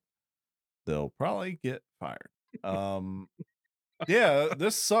don't, they'll probably get fired. Yeah,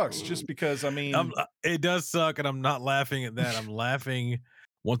 this sucks just because, I mean, it does suck, and I'm not laughing at that. I'm laughing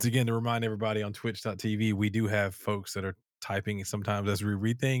once again to remind everybody on twitch.tv, we do have folks that are typing sometimes as we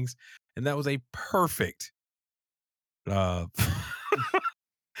read things, and that was a perfect that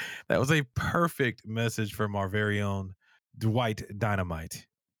was a perfect message from our very own Dwight Dynamite.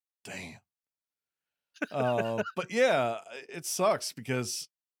 Damn. But yeah, it sucks because,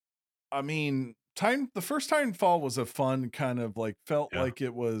 I mean, the first Titanfall was a fun kind of like felt like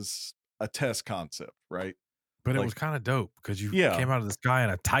it was a test concept, right? But it was kind of dope because you came out of the sky in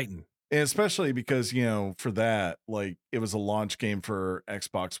a Titan. And especially because, you know, for that, like it was a launch game for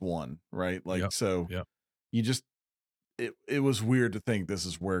Xbox One, right? Like, you just, it was weird to think this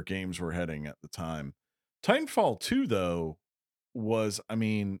is where games were heading at the time. Titanfall 2, though, was, I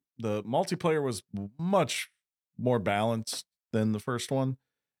mean, the multiplayer was much more balanced than the first one.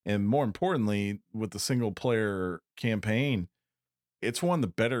 And more importantly, with the single player campaign, it's one of the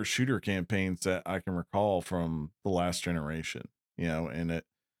better shooter campaigns that I can recall from the last generation, you know, and it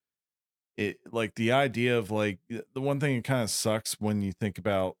like the idea of like the one thing that kind of sucks when you think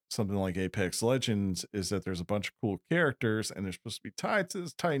about something like Apex Legends is that there's a bunch of cool characters and they're supposed to be tied to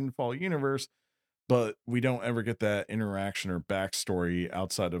this Titanfall universe, but we don't ever get that interaction or backstory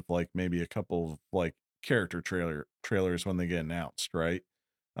outside of like maybe a couple of like character trailers when they get announced, right?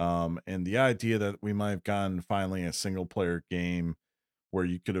 And the idea that we might have gotten finally a single player game where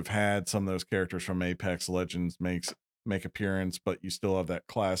you could have had some of those characters from Apex Legends makes make appearance, but you still have that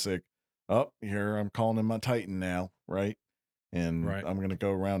classic, oh, here I'm calling in my Titan now, right? And Right. I'm going to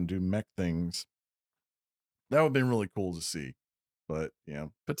go around and do mech things. That would have been really cool to see. But,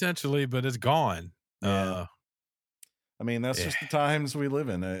 Potentially, but it's gone. Yeah. I mean, that's just the times we live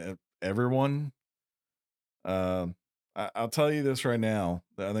in. Everyone, I'll tell you this right now.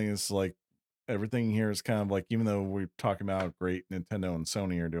 I think it's like everything here is kind of like, even though we're talking about how great Nintendo and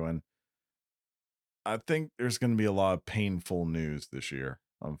Sony are doing, I think there's going to be a lot of painful news this year,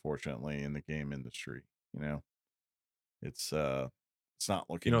 unfortunately, in the game industry. It's not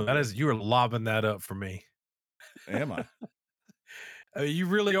looking that good. is, you are lobbing that up for me. Am I? You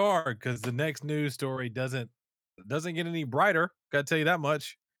really are, because the next news story doesn't get any brighter. Gotta tell you that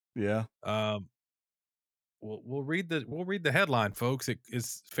much. Yeah. We'll read the headline, folks. It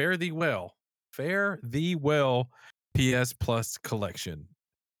is Fare Thee Well PS Plus collection.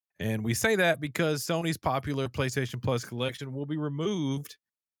 And we say that because Sony's popular PlayStation Plus collection will be removed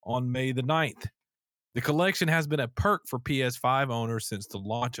on May the 9th. The collection has been a perk for PS5 owners since the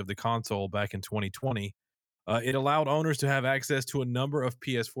launch of the console back in 2020. It allowed owners to have access to a number of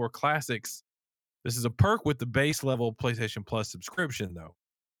PS4 classics. This is a perk with the base level PlayStation Plus subscription, though.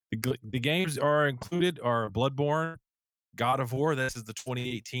 The games are included are Bloodborne, God of War. This is the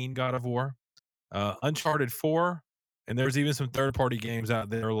 2018 God of War, Uncharted 4, and there's even some third-party games out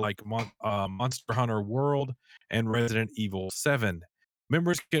there like Monster Hunter World and Resident Evil 7.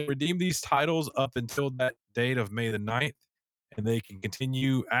 Members can redeem these titles up until that date of May the 9th, and they can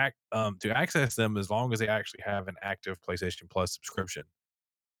continue to access them as long as they actually have an active PlayStation Plus subscription.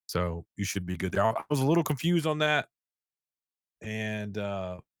 So you should be good there. I was a little confused on that, and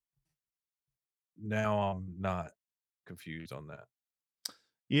now I'm not confused on that.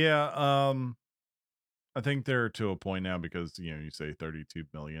 Yeah, I think they're to a point now because you say 32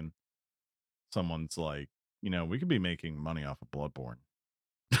 million. Someone's like, we could be making money off of Bloodborne.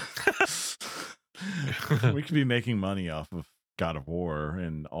 We could be making money off of God of War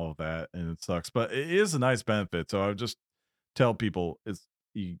and all of that, and it sucks, but it is a nice benefit. So I would just tell people,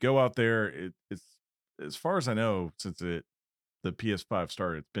 you go out there. It's as far as I know, since the PS5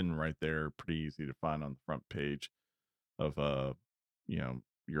 started, it's been right there, pretty easy to find on the front page of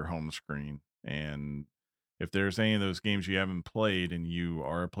your home screen. And if there's any of those games you haven't played and you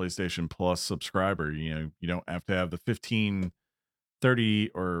are a PlayStation Plus subscriber, you don't have to have the 15, 30,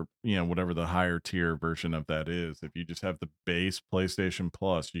 or whatever the higher tier version of that is. If you just have the base PlayStation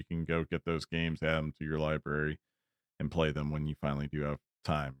Plus, you can go get those games, add them to your library, and play them when you finally do have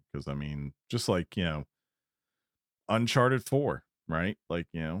time. Because I mean, just like Uncharted 4, right? Like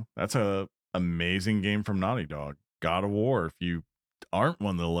that's a amazing game from Naughty Dog. God of War, if you aren't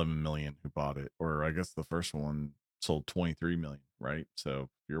one of the 11 million who bought it, or I guess the first one sold 23 million, right? So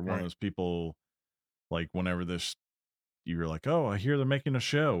if you're one of those people, like whenever you're like, oh, I hear they're making a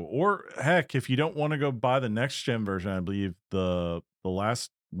show, or heck, if you don't want to go buy the next gen version, I believe the last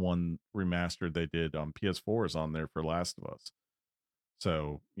one remastered they did on PS4 is on there for Last of Us.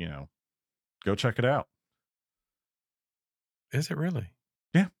 So go check it out. Is it really?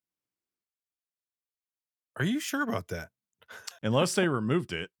 Yeah. Are you sure about that? Unless they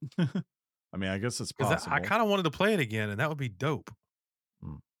removed it. I mean, I guess it's possible. I kind of wanted to play it again, and that would be dope.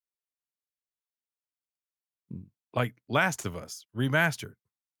 Like Last of Us remastered.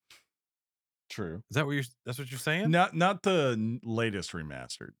 True. Is that that's what you're saying? Not the latest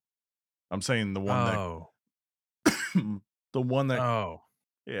remastered. I'm saying the one that the one that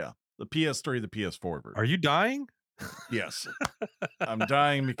yeah, the PS3, the PS4 version. Are you dying? Yes. I'm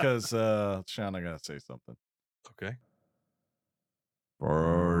dying because Sean, I gotta say something. Okay.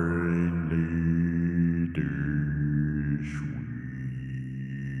 Finally this week.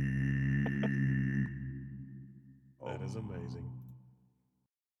 That is amazing.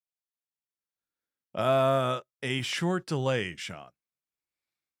 A short delay, Sean.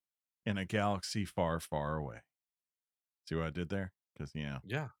 In a galaxy far, far away. See what I did there? Because yeah,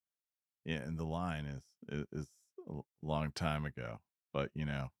 and the line is a long time ago, but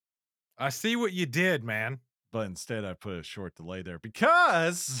I see what you did, man. But instead, I put a short delay there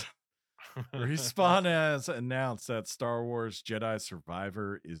because Respawn has announced that Star Wars Jedi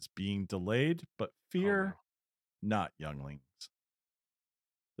Survivor is being delayed, but fear not, younglings.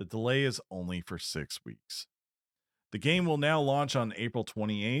 The delay is only for 6 weeks. The game will now launch on April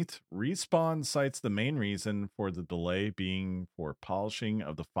 28th. Respawn cites the main reason for the delay being for polishing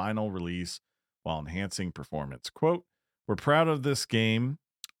of the final release while enhancing performance. Quote, we're proud of this game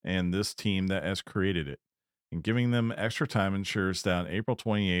and this team that has created it. And giving them extra time ensures that on April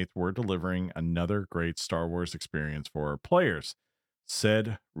 28th, we're delivering another great Star Wars experience for our players,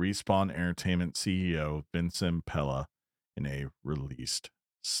 said Respawn Entertainment CEO Vincent Pella in a released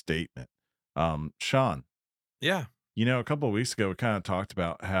statement. Sean, Yeah. a couple of weeks ago, we kind of talked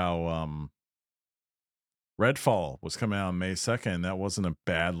about how Redfall was coming out on May 2nd. That wasn't a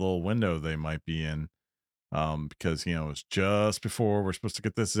bad little window they might be in, because, it was just before we're supposed to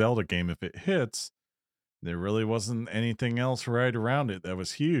get this Zelda game. If it hits, there really wasn't anything else right around it that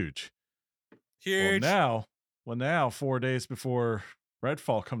was huge. Huge. Well, now 4 days before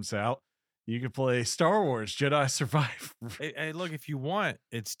Redfall comes out, you can play Star Wars Jedi Survivor. Hey, look, if you want,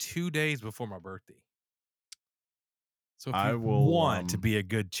 it's 2 days before my birthday. So if I you will want to be a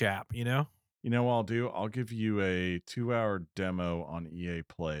good chap, You know what I'll do? I'll give you a 2-hour demo on EA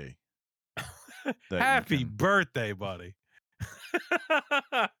Play. Happy birthday, buddy.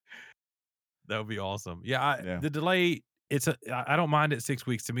 That would be awesome. Yeah. The delay, I don't mind it 6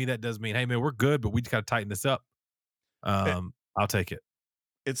 weeks. To me, that does mean, hey, man, we're good, but we just got to tighten this up. I'll take it.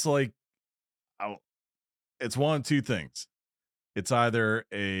 It's like, it's one of two things. It's either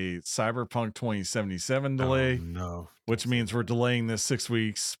a Cyberpunk 2077 delay, which means we're delaying this 6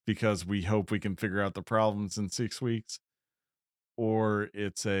 weeks because we hope we can figure out the problems in 6 weeks, or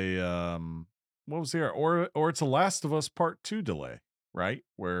it's a or it's a Last of Us Part 2 delay, right?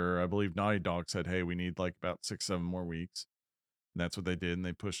 Where I believe Naughty Dog said, "Hey, we need like about 6-7 more weeks," and that's what they did, and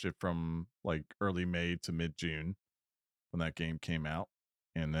they pushed it from like early May to mid-June when that game came out,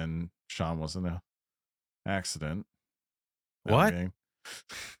 and then Sean was in a accident. What?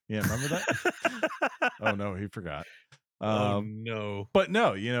 Yeah, remember that? Oh no, he forgot. Oh no. But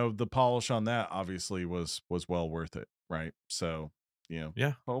no, the polish on that obviously was well worth it, right? So,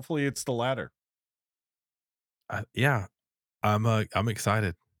 yeah. Hopefully it's the latter. Yeah. I'm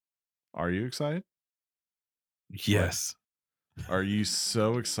excited. Are you excited? Yes. Are you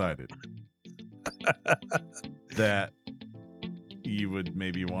so excited that you would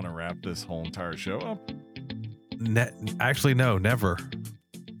maybe want to wrap this whole entire show up? Actually, no, never.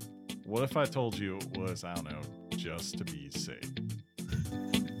 What if I told you it was, I don't know, just to be safe?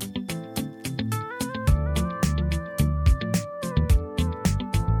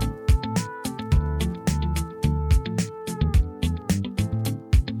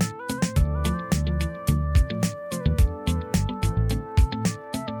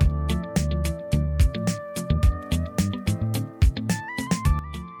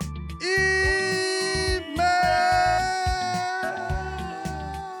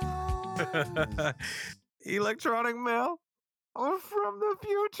 Electronic mail from the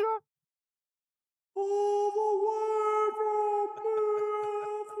future.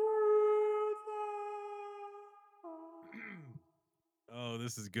 Oh,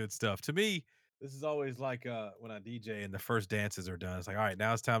 this is good stuff. To me, this is always like when I DJ and the first dances are done. It's like, all right,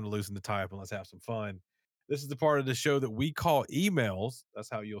 now it's time to loosen the tie up and let's have some fun. This is the part of the show that we call emails. That's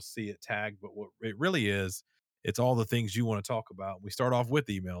how you'll see it tagged. But what it really is, it's all the things you want to talk about. We start off with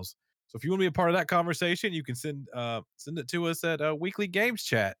emails. So if you want to be a part of that conversation, you can send it to us at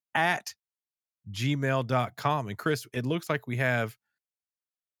weeklygameschat@gmail.com. And Chris, it looks like we have,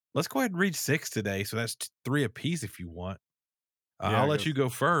 let's go ahead and read 6 today. So that's 3 apiece if you want. I'll let you go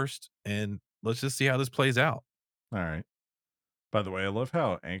first, and let's just see how this plays out. All right. By the way, I love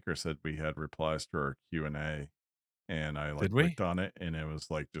how Anchor said we had replies to our Q&A, and I clicked on it, and it was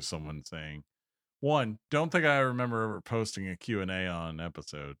like just someone saying, 1, don't think I remember ever posting a Q&A on an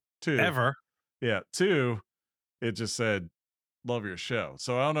episode. 2, ever. Yeah. 2, it just said, love your show.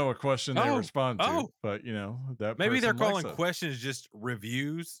 So I don't know what question they respond to, but that maybe they're calling questions just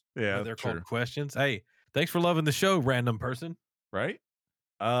reviews. Yeah, they're called questions. Hey, thanks for loving the show, random person. Right?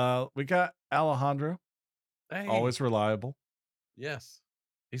 We got Alejandro. Hey. Always reliable. Yes.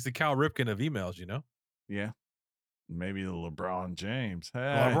 He's the Cal Ripken of emails, Yeah. Maybe the LeBron James. Hey,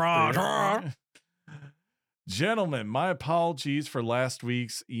 LeBron. Gentlemen, my apologies for last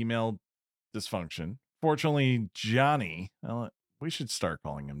week's email dysfunction. Fortunately, Johnny, we should start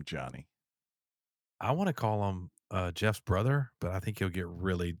calling him Johnny. I want to call him Jeff's brother, but I think he'll get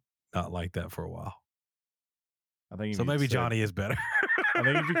really not like that for a while. I think so. Maybe Johnny is better. I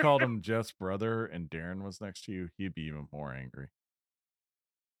think if you called him Jeff's brother and Darren was next to you, he'd be even more angry.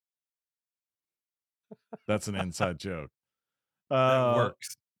 That's an inside joke. That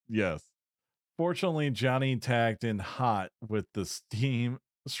works. Yes. Fortunately, Johnny tagged in hot with the stream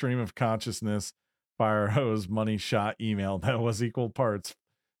of consciousness fire hose money shot email that was equal parts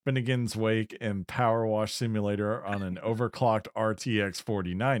Finnegan's Wake and Power Wash Simulator on an overclocked RTX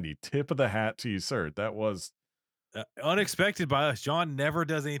 4090. Tip of the hat to you, sir. That was unexpected by us. John never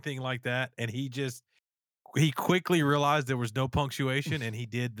does anything like that, and he quickly realized there was no punctuation, and he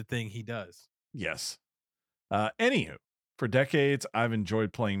did the thing he does. Yes. Anywho, For decades, I've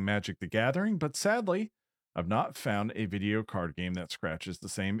enjoyed playing Magic the Gathering, but sadly, I've not found a video card game that scratches the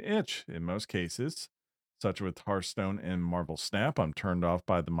same itch. In most cases, such with Hearthstone and Marvel Snap, I'm turned off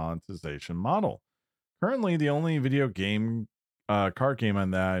by the monetization model. Currently, the only video game card game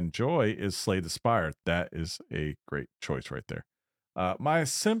on that I enjoy is Slay the Spire. That is a great choice right there. My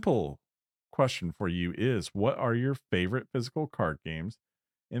simple question for you is, what are your favorite physical card games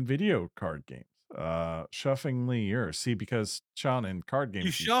and video card games? Shufflingly yours. See, because Sean, in card games,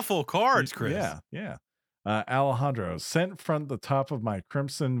 You shuffle cards, Chris. yeah. Alejandro, sent from the top of my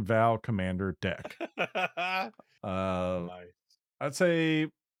Crimson Vow Commander deck. Nice. I'd say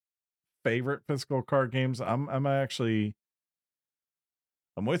favorite physical card games. I'm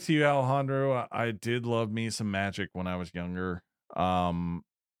with you, Alejandro. I did love me some Magic when I was younger.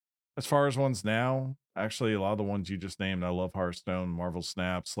 As far as ones now, actually, a lot of the ones you just named, I love Hearthstone, Marvel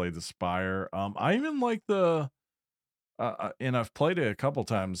Snap, Slay the Spire. I even like and I've played it a couple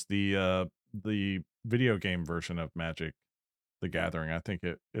times. The video game version of Magic the Gathering. I think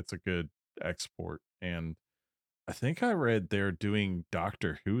it's a good export, and I think I read they're doing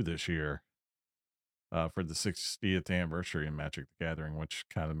Doctor Who this year for the 60th anniversary of Magic the Gathering, which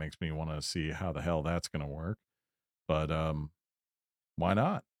kind of makes me want to see how the hell that's going to work. But why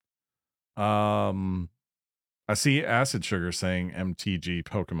not? I see Acid Sugar saying MTG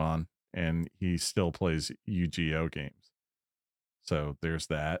Pokemon, and he still plays Yu-Gi-Oh games. So there's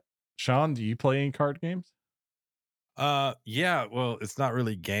that. Sean, do you play any card games? Yeah, well, it's not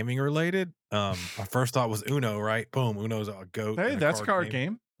really gaming related. My first thought was Uno, right? Boom, Uno's a goat. Hey, that's a card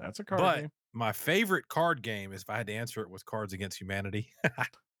game. That's a card game. My favorite card game, if I had to answer it, was Cards Against Humanity.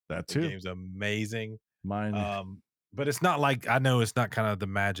 That The too. game's amazing. Mine. But it's not like, I know it's not kind of the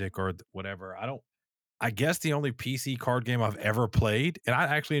Magic or whatever. I guess the only PC card game I've ever played, and I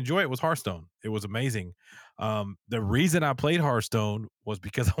actually enjoy it, was Hearthstone. It was amazing. The reason I played Hearthstone was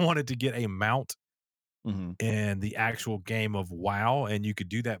because I wanted to get a mount in the actual game of WoW, and you could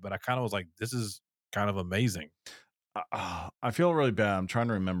do that. But I kind of was like, this is kind of amazing. I feel really bad. I'm trying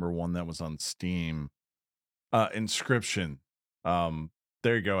to remember one that was on Steam. Inscription. There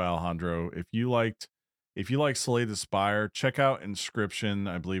you go, Alejandro. If you like Slay the Spire, check out Inscription.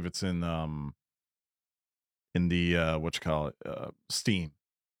 I believe it's in the Steam.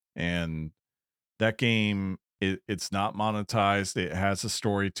 And that game, it's not monetized. It has a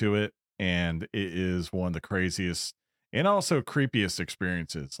story to it, and it is one of the craziest and also creepiest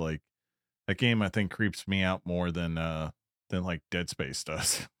experiences. Like, that game, I think, creeps me out more than like Dead Space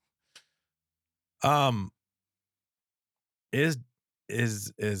does. Is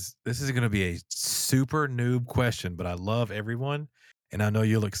this is going to be a super noob question, but I love everyone, and I know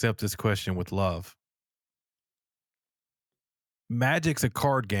you'll accept this question with love. Magic's a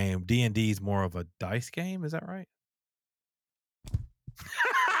card game. D&D is more of a dice game. Is that right?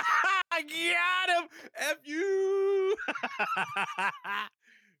 I got him. F you.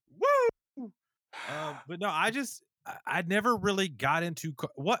 Woo. But no, I never really got into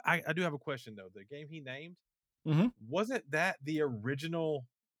what I do have a question though. The game he named, wasn't that the original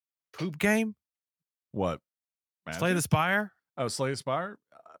poop game? What? Magic? Slay the Spire? Oh, Slay the Spire?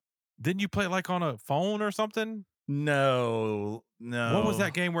 Didn't you play it like on a phone or something? No. What was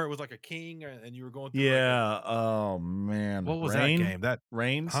that game where it was like a king and you were going through? Yeah. Oh man. What was that game? That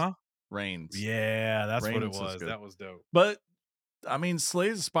Reigns? Huh? Reigns. Yeah, that's what it Reigns was. good. That was dope. But I mean, Slay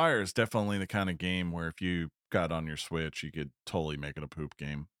the Spire is definitely the kind of game where if you got on your Switch, you could totally make it a poop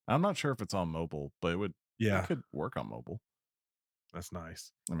game. I'm not sure if it's on mobile, but it could work on mobile. That's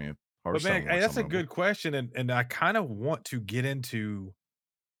nice. I mean, but man, hey, that's a good question, and I kind of want to get into.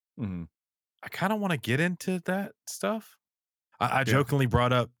 I kind of want to get into that stuff. I jokingly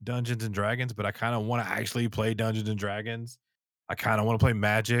brought up Dungeons and Dragons, but I kind of want to actually play Dungeons and Dragons. I kind of want to play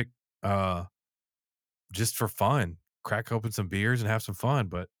Magic, just for fun. Crack open some beers and have some fun,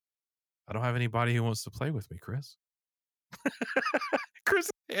 but I don't have anybody who wants to play with me, Chris.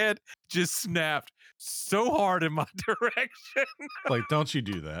 Chris' head just snapped so hard in my direction. Like, don't you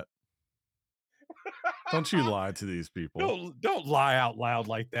do that. Don't you lie to these people. Don't lie out loud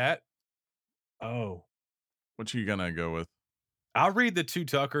like that. Oh. What you gonna go with? I'll read the two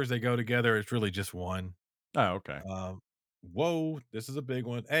Tuckers. They go together. It's really just one. Oh, okay. Whoa, this is a big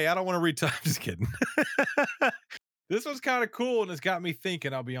one. Hey, I don't want to read. I'm just kidding. This one's kind of cool, and it's got me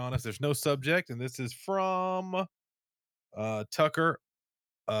thinking, I'll be honest. There's no subject, and this is from Tucker.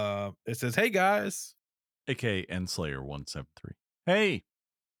 It says, hey, guys. AKA Nslayer173.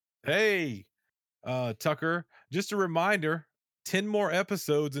 Hey, Tucker. Just a reminder, 10 more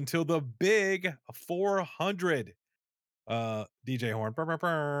episodes until the big 400. DJ Horn.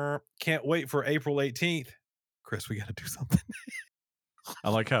 Can't wait for April 18th. Chris, we got to do something.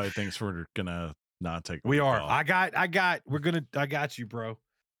 I like how he thinks we're gonna not take. We are. I got you, bro.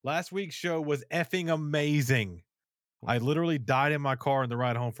 Last week's show was effing amazing. I literally died in my car on the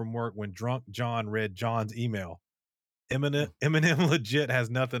ride home from work when drunk John read John's email. Eminem legit has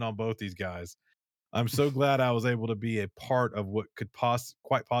nothing on both these guys. I'm so glad I was able to be a part of what could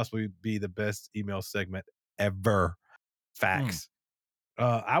quite possibly be the best email segment ever. Facts.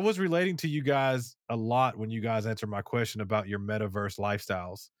 I was relating to you guys a lot when you guys answered my question about your metaverse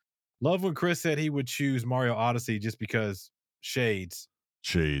lifestyles. Love when Chris said he would choose Mario Odyssey just because shades.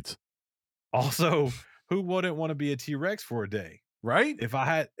 Also, who wouldn't want to be a T-Rex for a day? Right? If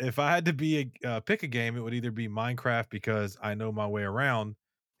I had to be pick a game, it would either be Minecraft because I know my way around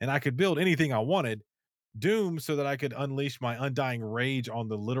and I could build anything I wanted, Doom so that I could unleash my undying rage on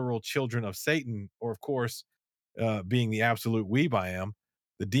the literal children of Satan, or of course, being the absolute weeb I am,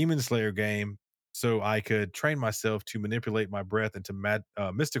 the Demon Slayer game, so I could train myself to manipulate my breath into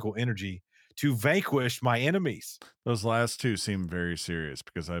mystical energy to vanquish my enemies. Those last two seem very serious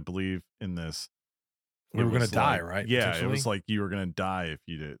because I believe in this. We were going to die, right? Yeah, it was like you were going to die if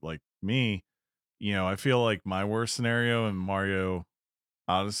you did. Like me, I feel like my worst scenario in Mario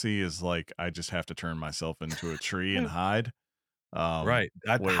Odyssey is like I just have to turn myself into a tree and hide. Right.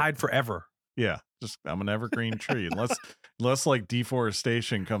 I'd hide forever. Yeah, just I'm an evergreen tree. Unless like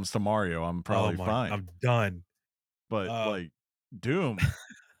deforestation comes to Mario, I'm probably fine. I'm done. But like Doom,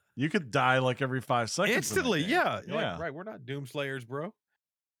 you could die like every 5 seconds. Instantly, yeah. Like, right. We're not Doom Slayers, bro.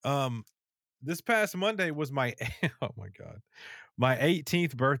 This past Monday was my my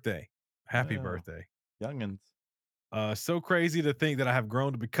 18th birthday. Happy birthday. Youngins. So crazy to think that I have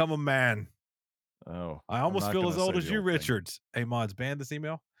grown to become a man. Oh. I almost feel as old as you, Richards. Hey, mods, ban this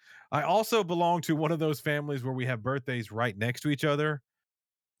email. I also belong to one of those families where we have birthdays right next to each other.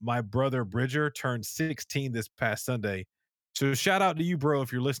 My brother Bridger turned 16 this past Sunday. So shout out to you, bro,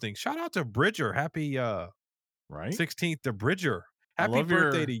 if you're listening. Shout out to Bridger. Happy 16th to Bridger. Happy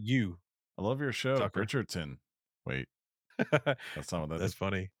birthday to you. I love your show, Tucker. Bridgerton. Wait. That's not what That's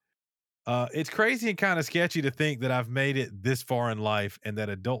funny. It's crazy and kind of sketchy to think that I've made it this far in life and that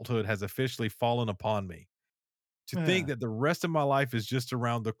adulthood has officially fallen upon me. To think that the rest of my life is just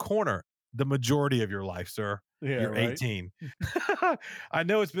around the corner, the majority of your life, sir. Yeah, You're 18. I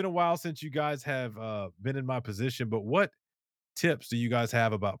know it's been a while since you guys have been in my position, but what tips do you guys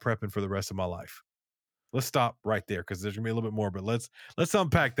have about prepping for the rest of my life? Let's stop right there because there's gonna be a little bit more, but let's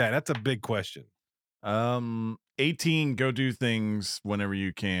unpack that. That's a big question. 18, go do things whenever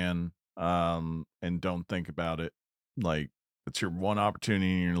you can, and don't think about it. Like it's your one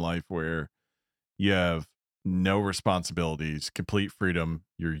opportunity in your life where you have no responsibilities, complete freedom.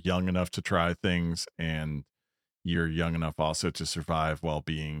 You're young enough to try things, and you're young enough also to survive while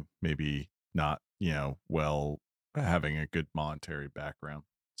being maybe not, having a good monetary background.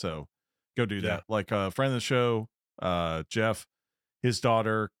 So go do that. Like a friend of the show, Jeff, his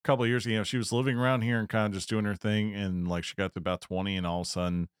daughter, a couple of years ago, she was living around here and kind of just doing her thing. And like she got to about 20 and all of a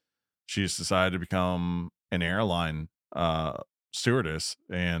sudden she just decided to become an airline stewardess.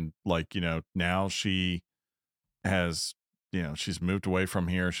 And like, now she has, she's moved away from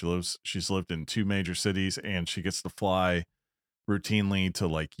here. She's lived in 2 major cities and she gets to fly routinely to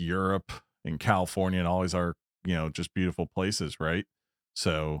like Europe and California and all these are, just beautiful places. Right.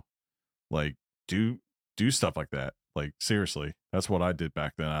 So like do stuff like that. Like seriously, that's what I did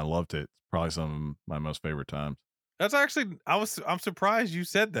back then. I loved it. It's probably some of my most favorite times. That's actually, I'm surprised you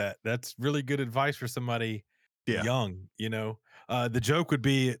said that. That's really good advice for somebody young, the joke would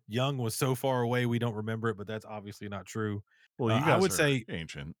be young was so far away we don't remember it, but that's obviously not true. Well, you guys I would say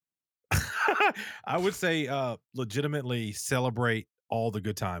ancient. I would say legitimately celebrate all the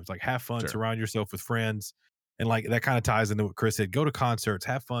good times. Like have fun, surround yourself with friends. And like that kind of ties into what Chris said. Go to concerts,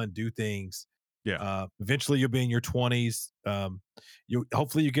 have fun, do things. Yeah. Eventually you'll be in your 20s.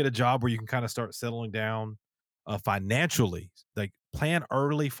 Hopefully you get a job where you can kind of start settling down financially. Like plan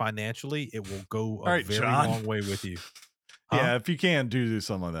early financially. It will go a very long way with you. Yeah, if you can do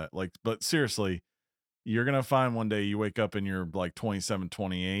something like that. Like, but seriously, you're gonna find one day you wake up and you're like 27,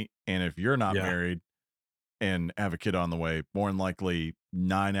 28, and if you're not married and have a kid on the way, more than likely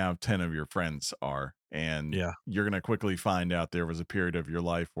 9 out of 10 of your friends are. And you're gonna quickly find out there was a period of your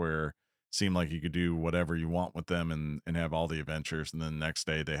life where it seemed like you could do whatever you want with them and have all the adventures, and then the next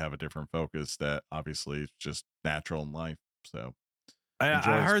day they have a different focus that obviously is just natural in life. So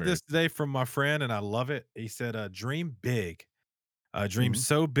I heard this today from my friend and I love it. He said, dream big, dream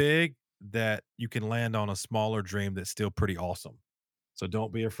so big that you can land on a smaller dream that's still pretty awesome. So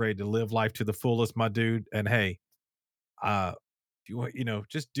don't be afraid to live life to the fullest, my dude. And hey, if you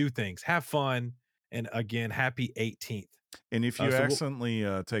just do things, have fun, And again, happy 18th. And if you accidentally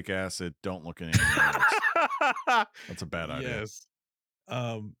take acid, don't look at anything else. That's a bad idea. Yes.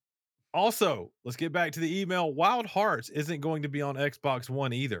 Also, let's get back to the email. Wild Hearts isn't going to be on Xbox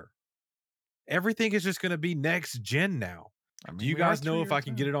One either. Everything is just going to be next gen now. I mean, do you guys know if I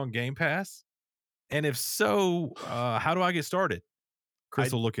can get it on Game Pass? And if so, how do I get started?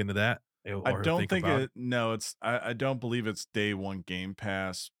 Chris will look into that. I don't think it. No, it's. I don't believe it's day one Game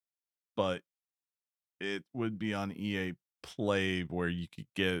Pass, but it would be on EA Play where you could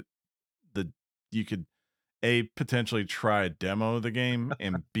get you could potentially try a demo of the game,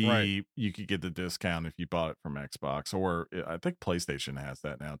 and B, right. You could get the discount if you bought it from Xbox, or I think PlayStation has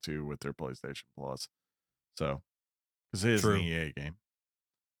that now too with their PlayStation Plus. So, because it is an EA game.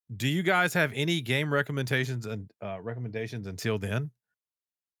 Do you guys have any game recommendations until then?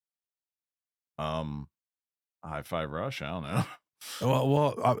 Hi-Fi Rush. I don't know.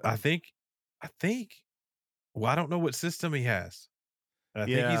 Well, I think. Well, I don't know what system he has. I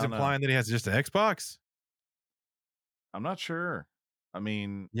think he's implying that he has just an Xbox. I'm not sure. I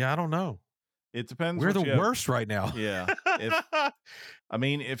mean, yeah, I don't know. It depends. We're the worst right now. Yeah.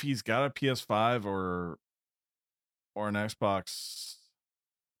 If he's got a PS5 or an Xbox,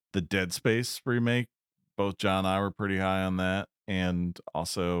 the Dead Space remake, both John and I were pretty high on that, and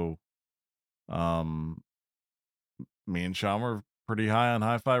also, me and Sean were pretty high on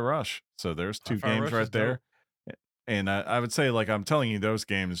Hi-Fi Rush. So there's two games right there. Dope. And I would say, like, I'm telling you those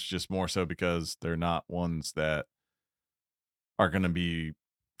games just more so because they're not ones that are going to be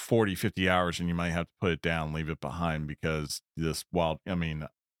 40, 50 hours and you might have to put it down, leave it behind, because this Wild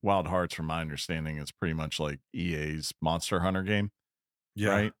Hearts, from my understanding, is pretty much like EA's Monster Hunter game. Yeah.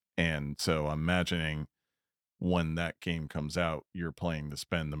 Right. And so I'm imagining when that game comes out, you're planning to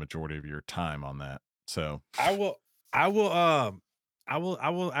spend the majority of your time on that. So I will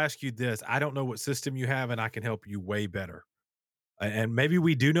ask you this. I don't know what system you have, and I can help you way better. And maybe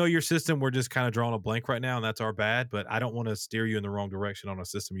we do know your system. We're just kind of drawing a blank right now, and that's our bad. But I don't want to steer you in the wrong direction on a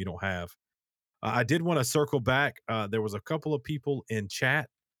system you don't have. I did want to circle back. There was a couple of people in chat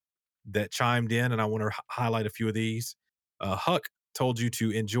that chimed in, and I want to highlight a few of these. Huck told you to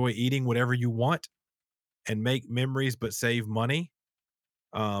enjoy eating whatever you want and make memories, but save money.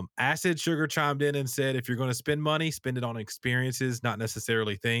 Acid Sugar chimed in and said, if you're going to spend money, spend it on experiences, not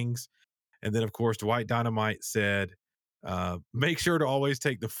necessarily things. And then, of course, Dwight Dynamite said, make sure to always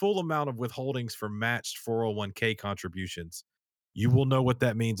take the full amount of withholdings for matched 401k contributions. You will know what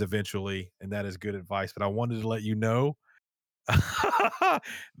that means eventually, and that is good advice. But I wanted to let you know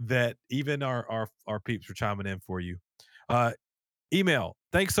that even our peeps were chiming in for you. Email,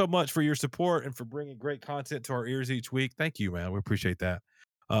 thanks so much for your support and for bringing great content to our ears each week. Thank you, man. We appreciate that.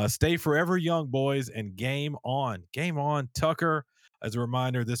 Stay forever young, boys, and game on. Game on, Tucker. As a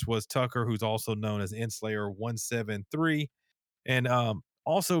reminder, this was Tucker, who's also known as Nslayer173. And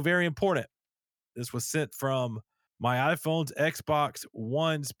also very important, this was sent from my iPhones, Xbox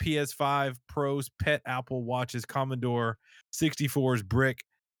Ones, PS5 Pros, Pet Apple Watches, Commodore 64s, Brick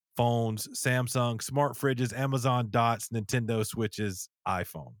phones, Samsung, smart fridges, Amazon Dots, Nintendo Switches,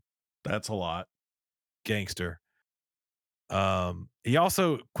 iPhone. That's a lot. Gangster. He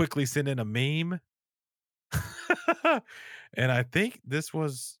also quickly sent in a meme. And I think this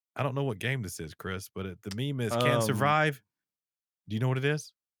was, I don't know what game this is, Chris, but the meme is Can't Survive. Do you know what it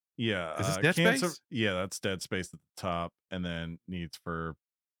is? Yeah. Is this Dead Space? Yeah, that's Dead Space at the top, and then needs for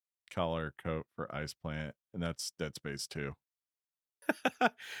color coat for Ice Planet, and that's Dead Space 2.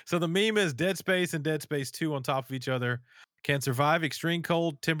 So the meme is Dead Space and Dead Space 2 on top of each other. Can survive extreme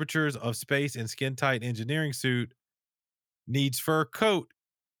cold temperatures of space in skin-tight engineering suit. Needs fur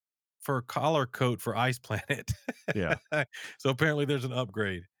collar coat for Ice Planet. Yeah. So apparently there's an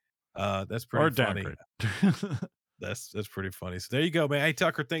upgrade. That's pretty funny. That's pretty funny. So there you go, man. Hey,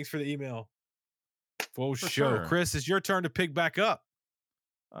 Tucker, thanks for the email. For show. Sure. Chris, it's your turn to pick back up.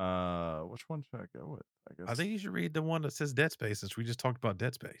 Which one should I go with? I think you should read the one that says Dead Space, since we just talked about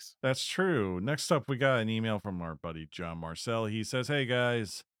Dead Space. That's true. Next up, we got an email from our buddy John Marcel. He says, hey,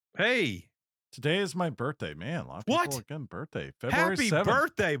 guys. Hey. Today is my birthday. Man, a lot of people are getting birthday. February Happy 7th.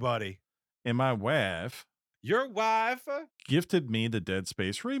 Birthday, buddy. And my wife. Your wife? Gifted me the Dead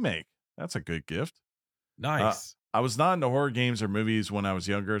Space remake. That's a good gift. Nice. I was not into horror games or movies when I was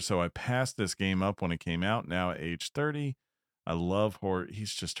younger, so I passed this game up when it came out. Now at age 30, I love horror.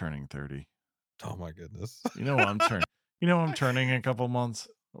 He's just turning 30. Oh my goodness. You know what I'm turning? I'm turning in a couple months.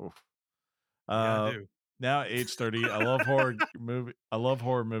 Oof. Yeah, I do. Now at age 30, I love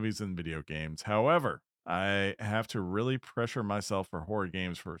horror movies and video games. However, I have to really pressure myself for horror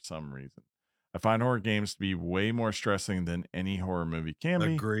games for some reason. I find horror games to be way more stressing than any horror movie can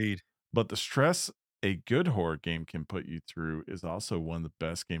be. Agreed. But the stress a good horror game can put you through is also one of the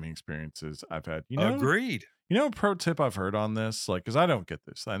best gaming experiences I've had. Agreed. A pro tip I've heard on this, like, because I don't get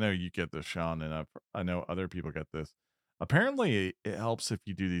this. I know you get this, Sean, and I know other people get this. Apparently, it helps if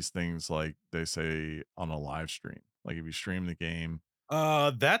you do these things like they say on a live stream. Like if you stream the game.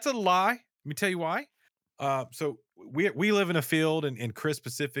 That's a lie. Let me tell you why. So we live in a field, and Chris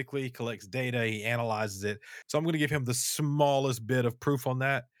specifically collects data. He analyzes it. So I'm going to give him the smallest bit of proof on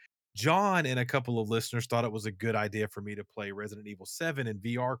that. John and a couple of listeners thought it was a good idea for me to play Resident Evil 7 in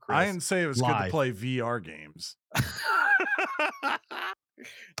VR. Chris, I didn't say it was good to play VR games.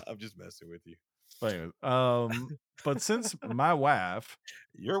 I'm just messing with you. But since my wife,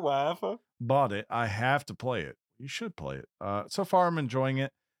 your wife, bought it, I have to play it. You should play it. So far, I'm enjoying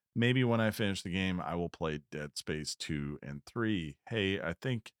it. Maybe when I finish the game, I will play Dead Space 2 and 3. Hey, I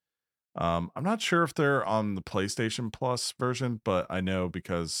think I'm not sure if they're on the PlayStation Plus version, but I know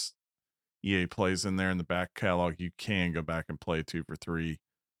because EA plays in there in the back catalog, you can go back and play 2 for 3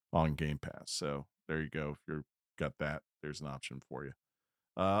 on Game Pass. So there you go. If you've got that, there's an option for you.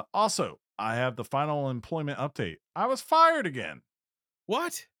 Also, I have the final employment update. I was fired again.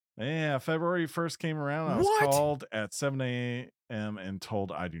 What? Yeah, February 1st came around. I was called at 7 a.m. and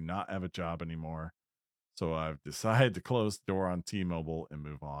told I do not have a job anymore. So I've decided to close the door on T-Mobile and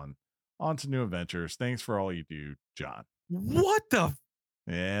move on to new adventures. Thanks for all you do, John. What the?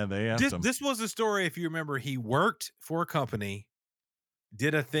 Yeah, they asked him. This was a story, if you remember, he worked for a company,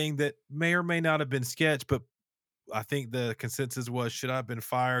 did a thing that may or may not have been sketch, but I think the consensus was, should I have been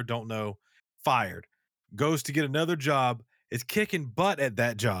fired? Don't know. Fired. Goes to get another job, is kicking butt at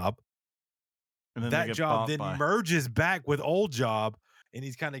that job. And then that job then merges back with old job, and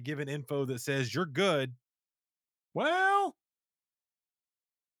he's kind of giving info that says you're good. Well,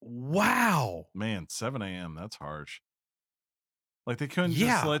 wow, man, 7 a.m. That's harsh. Like they couldn't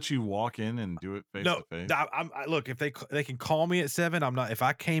just let you walk in and do it face to face. Look, if they can call me at 7, I'm not. If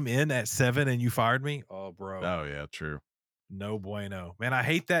I came in at 7 and you fired me, oh bro. Oh yeah, true. No bueno, man. I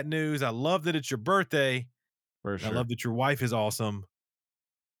hate that news. I love that it's your birthday. For sure. I love that your wife is awesome.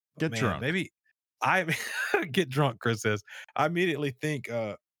 Get drunk. Maybe I get drunk. Chris says. I immediately think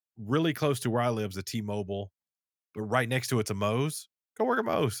really close to where I live is a T-Mobile, but right next to it's a Moe's. Go work at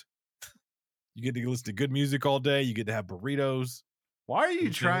Moe's. You get to listen to good music all day. You get to have burritos. Why are you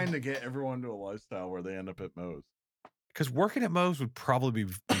trying to get everyone to a lifestyle where they end up at Moe's? Because working at Moe's would probably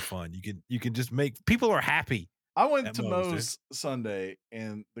be fun. You can just make people are happy. I went to Moe's Sunday,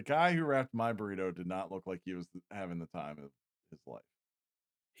 and the guy who wrapped my burrito did not look like he was having the time of his life.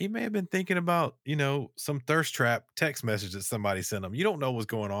 He may have been thinking about, some thirst trap text message that somebody sent him. You don't know what's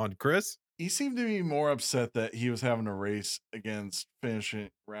going on, Chris. He seemed to be more upset that he was having a race against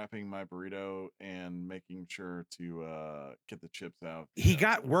wrapping my burrito and making sure to get the chips out. He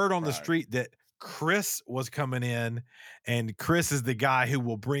got word on the street that Chris was coming in, and Chris is the guy who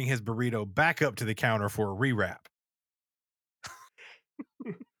will bring his burrito back up to the counter for a rewrap.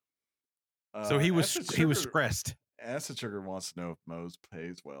 So he was stressed. Acid Sugar wants to know if Moe's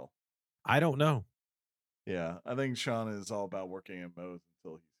pays well. I don't know. Yeah, I think Sean is all about working at Moe's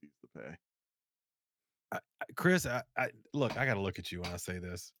until he sees the pay. Chris, look, I got to look at you when I say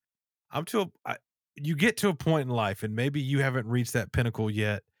this. You get to a point in life, and maybe you haven't reached that pinnacle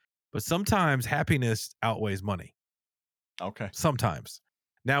yet, but sometimes happiness outweighs money. Okay. Sometimes.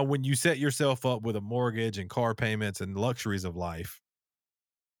 Now, when you set yourself up with a mortgage and car payments and luxuries of life,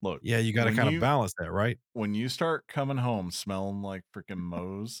 look, yeah, you got to kind of balance that, right? When you start coming home smelling like freaking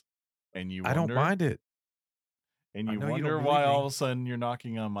Moe's, and you wonder, I don't mind it. And you wonder why all of a sudden you're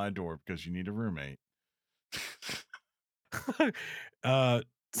knocking on my door because you need a roommate.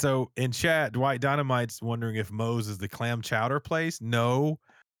 So in chat, Dwight Dynamite's wondering if Moe's is the clam chowder place. No,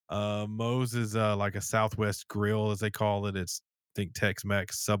 Moe's is like a Southwest grill, as they call it. It's, I think,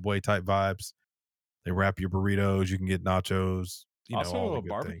 Tex-Mex, Subway type vibes. They wrap your burritos. You can get nachos. Also a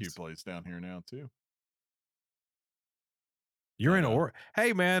barbecue place down here now too. You're in Oregon.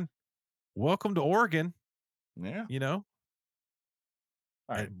 Hey man, welcome to Oregon. Yeah. All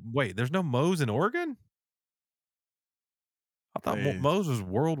right. Wait, there's no Moe's in Oregon? I thought Moe's was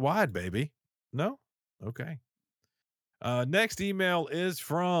worldwide, baby. No? Okay. Next email is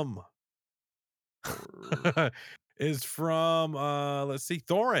from let's see,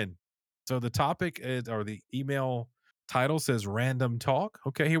 Thorin. So the topic is, or the email title says random talk.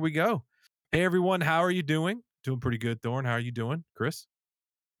 Okay, here we go. Hey everyone, how are you doing? Doing pretty good, Thorin. How are you doing, Chris?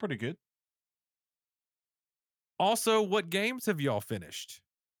 Pretty good. Also, what games have y'all finished?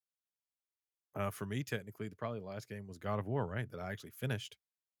 For me, technically, probably the last game was God of War, right? That I actually finished.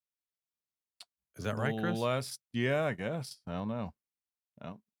 Is that right, Chris? Yeah, I guess. I don't know.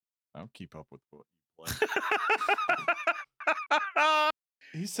 I don't keep up with what you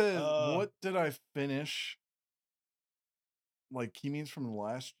He says, "What did I finish?" Like he means from the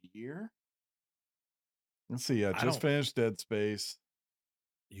last year. Let's see. I just finished Dead Space.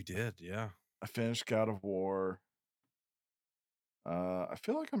 You did, yeah. I finished God of War. I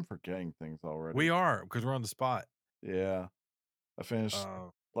feel like I'm forgetting things already. We are, because we're on the spot. Yeah. I finished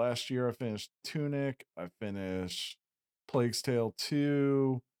last year. I finished Tunic. I finished Plague's Tale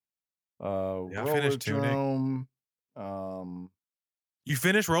 2. I finished Tunic. You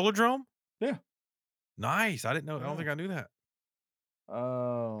finished Rollerdrome? Yeah. Nice. I didn't know. I don't think I knew that.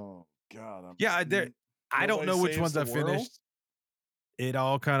 Oh God. I don't know which ones I finished. It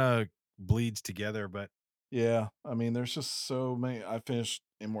all kind of bleeds together, but yeah, I mean, there's just so many. I finished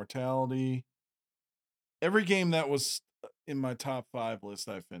Immortality. Every game that was in my top 5 list,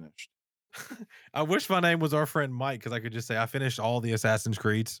 I finished. I wish my name was our friend Mike, because I could just say I finished all the Assassin's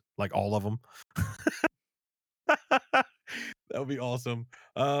Creeds, like all of them. That would be awesome.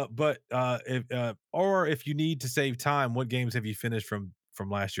 If you need to save time, what games have you finished from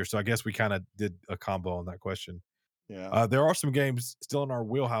last year? So I guess we kind of did a combo on that question. Yeah. There are some games still in our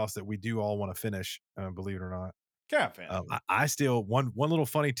wheelhouse that we do all want to finish, believe it or not. Yeah, I still one little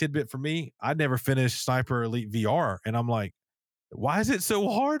funny tidbit for me. I never finished Sniper Elite VR, and I'm like, why is it so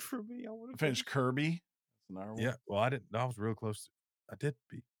hard for me? I want to finish Kirby. Yeah, well, I didn't. I was real close. I did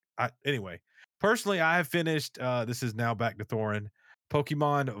be. Anyway, personally, I have finished. This is now back to Thorin.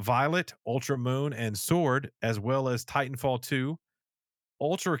 Pokemon Violet, Ultra Moon, and Sword, as well as Titanfall 2,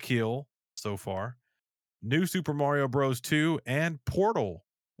 Ultra Kill so far, New Super Mario Bros. 2, and Portal.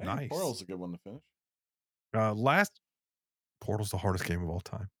 Hey, nice. Portal's a good one to finish. Portal's the hardest game of all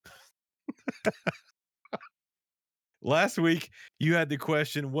time. Last week, you had the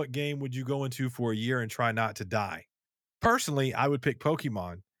question, what game would you go into for a year and try not to die? Personally, I would pick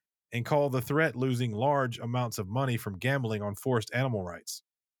Pokemon and call the threat losing large amounts of money from gambling on forced animal rights.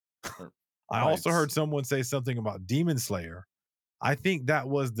 I also heard someone say something about Demon Slayer. I think that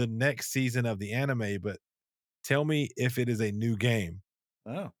was the next season of the anime, but tell me if it is a new game.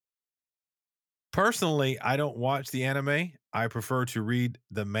 Oh. Personally, I don't watch the anime. I prefer to read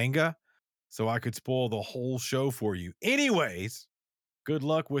the manga, so I could spoil the whole show for you. Anyways, good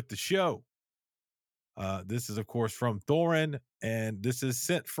luck with the show. This is, of course, from Thorin, and this is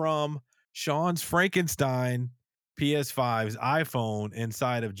sent from Sean's Frankenstein PS5's iPhone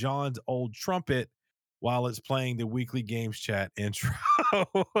inside of John's old trumpet while it's playing the weekly games chat intro.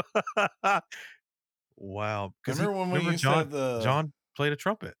 Wow. Remember John played a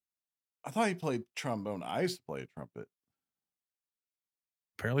trumpet. I thought he played trombone. I used to play a trumpet.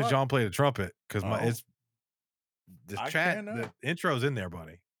 Apparently, John played a trumpet because the intro's in there,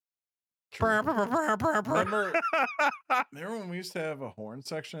 buddy. Remember when we used to have a horn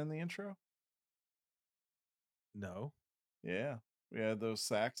section in the intro? No. Yeah, we had those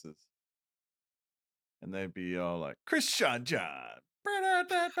saxes, and they'd be all like Christian John.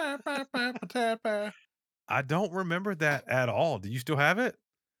 I don't remember that at all. Do you still have it?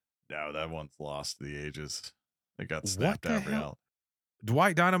 No, that one's lost to the ages. It got snapped out reality.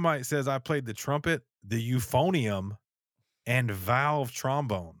 Dwight Dynamite says I played the trumpet, the euphonium, and valve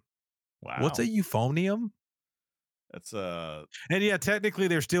trombone. Wow. What's a euphonium? That's and yeah, technically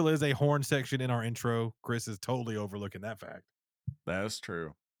there still is a horn section in our intro. Chris is totally overlooking that fact. That is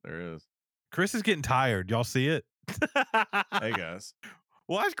true. There is. Chris is getting tired. Y'all see it? Hey guys.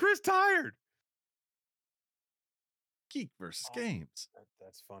 Why is Chris tired? Geek versus games.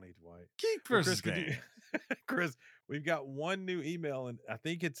 That's funny, Dwight. Geek versus games. Chris, we've got one new email, and I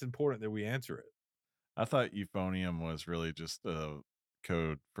think it's important that we answer it. I thought euphonium was really just a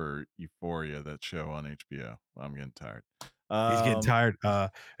code for Euphoria, that show on HBO. I'm getting tired. He's getting tired.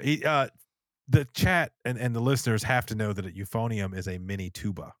 The chat and the listeners have to know that a euphonium is a mini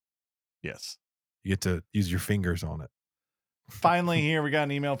tuba. Yes. You get to use your fingers on it. Finally, here we got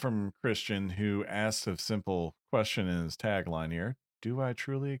an email from Christian who asked a simple question in his tagline here. Do I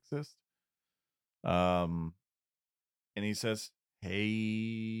truly exist? And he says,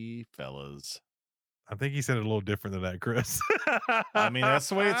 hey, fellas. I think he said it a little different than that, Chris. I mean, that's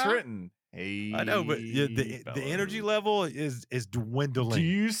the way it's written. Hey, I know, but the energy level is dwindling. Do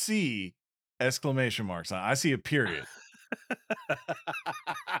you see exclamation marks? I see a period.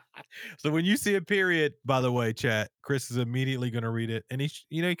 So when you see a period, by the way, chat, Chris is immediately going to read it, and he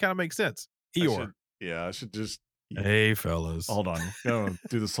kind of makes sense. I should just. Hey, fellas. Hold on. I'm going to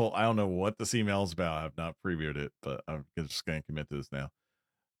do this whole. I don't know what this email is about. I've not previewed it, but I'm just going to commit to this now.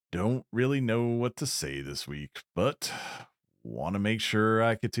 Don't really know what to say this week, but want to make sure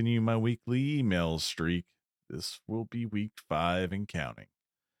I continue my weekly email streak. This will be week 5 and counting.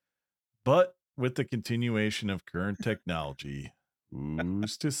 But with the continuation of current technology,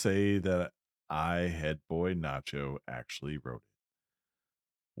 who's to say that Head Boy Nacho actually wrote it?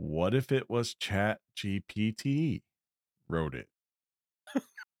 What if it was Chat GPT wrote it?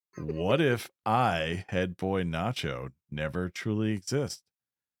 What if Head Boy Nacho, never truly exist,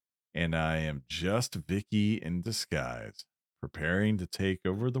 and I am just Vicky in disguise, preparing to take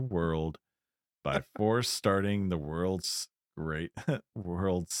over the world by force, starting the world's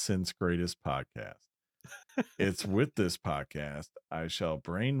since greatest podcast. It's with this podcast I shall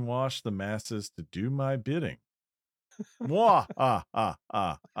brainwash the masses to do my bidding. Mwah,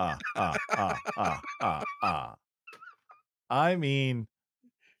 I mean,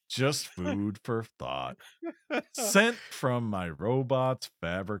 just food for thought. Sent from my robot's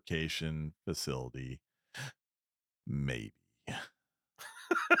fabrication facility. Maybe.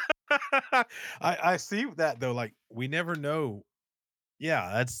 I see that though. Like we never know.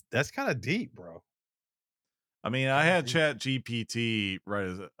 Yeah, that's kind of deep, bro. I mean, I had Chat GPT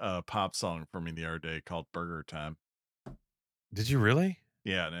write a pop song for me the other day called Burger Time. Did you really?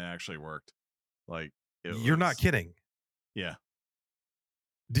 Yeah, and it actually worked. Like you're not kidding. Yeah.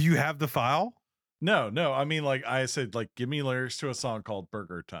 Do you have the file? No. I mean, like I said, like give me lyrics to a song called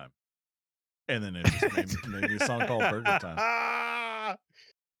Burger Time, and then it just made me a song called Burger Time.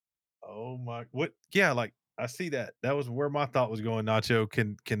 Oh my! What? Yeah, like I see that. That was where my thought was going. Nacho,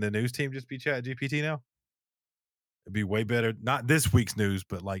 can the news team just be Chat GPT now? It'd be way better. Not this week's news,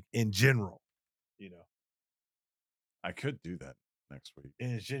 but like in general. You know, I could do that next week.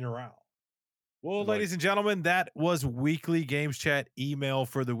 In general. Well, ladies and gentlemen, that was Weekly Games Chat email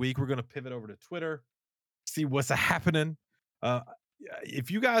for the week. We're going to pivot over to Twitter, see what's happening. If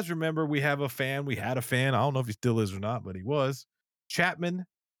you guys remember, we had a fan. I don't know if he still is or not, but he was Chapman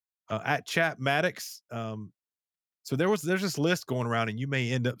at Chatmatics. So there's this list going around, and you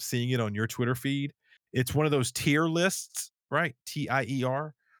may end up seeing it on your Twitter feed. It's one of those tier lists, right?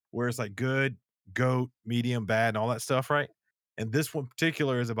 TIER, where it's like good, goat, medium, bad, and all that stuff, right? And this one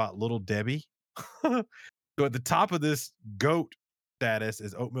particular is about Little Debbie. So at the top of this goat status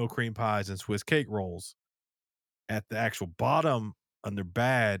is oatmeal cream pies and Swiss cake rolls. At the actual bottom under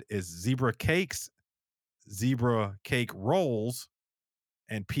bad is zebra cakes, zebra cake rolls,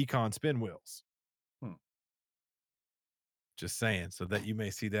 and pecan spin wheels. Just saying, so that you may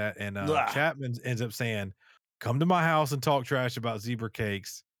see that. And Chapman ends up saying, come to my house and talk trash about zebra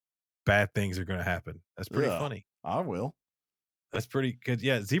cakes. Bad things are going to happen. That's pretty funny. I will. That's pretty good.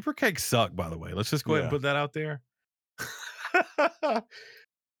 Yeah, zebra cakes suck, by the way. Let's just go ahead and put that out there.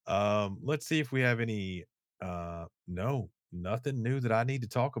 Let's see if we have any. No, nothing new that I need to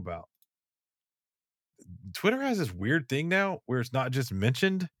talk about. Twitter has this weird thing now where it's not just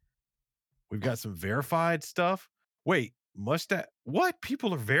mentioned. We've got some verified stuff. Wait, what?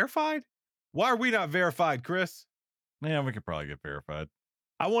 People are verified? Why are we not verified, Chris? Yeah, we could probably get verified.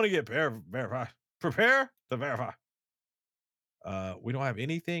 I want to get verified. Prepare to verify. We don't have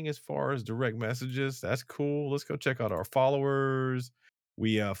anything as far as direct messages. That's cool. Let's go check out our followers.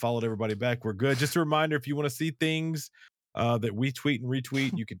 We followed everybody back. We're good. Just a reminder, if you want to see things that we tweet and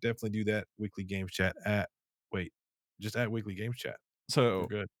retweet, you could definitely do that. Weekly Games Chat just at Weekly Games Chat. So we're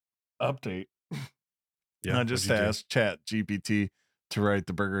good. Update. Yeah, I just asked Chat GPT to write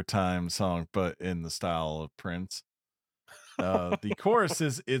the Burger Time song, but in the style of Prince. The chorus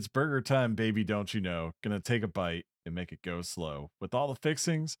is, it's burger time, baby, don't you know? Gonna take a bite and make it go slow. With all the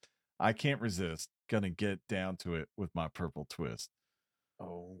fixings, I can't resist. Gonna get down to it with my purple twist.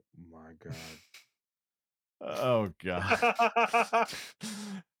 Oh my God. Oh God.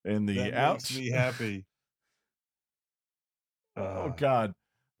 And the makes me happy. Oh God.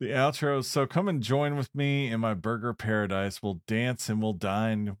 The outro. So come and join with me in my burger paradise. We'll dance and we'll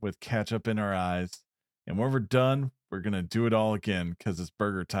dine with ketchup in our eyes. And when we're done, we're going to do it all again because it's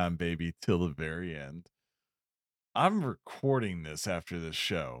burger time, baby, till the very end. I'm recording this after this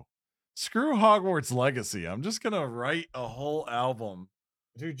show. Screw Hogwarts Legacy. I'm just going to write a whole album.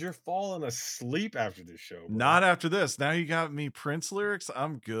 Dude, you're falling asleep after this show. Bro. Not after this. Now you got me Prince lyrics.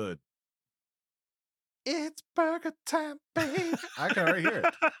 I'm good. It's burger time, baby. I can already hear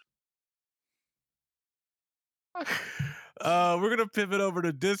it. We're gonna pivot over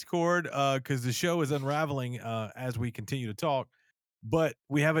to Discord because the show is unraveling as we continue to talk. But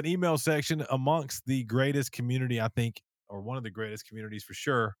we have an email section amongst the greatest community, I think, or one of the greatest communities for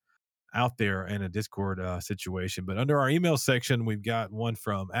sure out there in a Discord situation. But under our email section, we've got one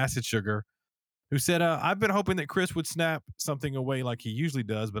from Acid Sugar, who said, I've been hoping that Chris would snap something away like he usually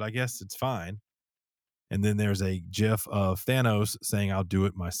does, but I guess it's fine. And then there's a gif of Thanos saying, I'll do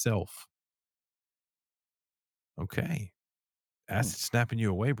it myself. Okay. Acid snapping you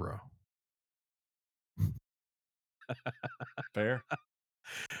away, bro. Fair.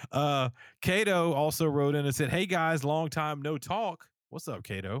 Cato also wrote in and said, "Hey guys, long time no talk. What's up,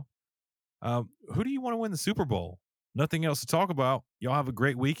 Cato? Who do you want to win the Super Bowl? Nothing else to talk about. Y'all have a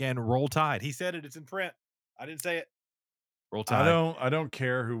great week and roll tide." He said it. It's in print. I didn't say it. Roll tide. I don't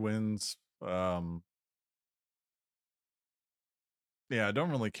care who wins. Yeah, I don't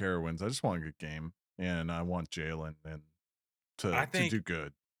really care who wins. I just want a good game, and I want Jalen and to do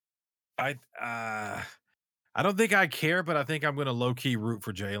good. I don't think I care, but I think I'm going to low key root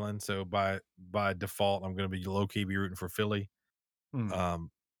for Jalen. So by default, I'm going to be low key be rooting for Philly.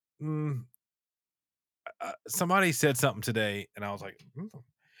 Somebody said something today, and I was like,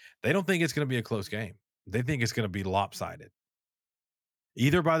 they don't think it's going to be a close game. They think it's going to be lopsided,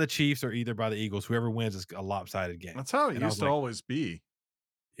 either by the Chiefs or either by the Eagles. Whoever wins is a lopsided game. That's how it used to always be.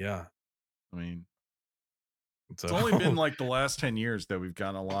 Yeah, I mean, it's only been like the last 10 years that we've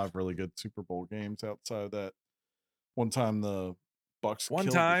gotten a lot of really good Super Bowl games. Outside of that, one time the Bucks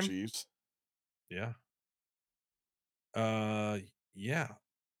killed the Chiefs. Yeah. Yeah.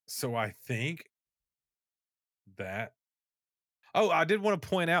 So I think that. Oh, I did want to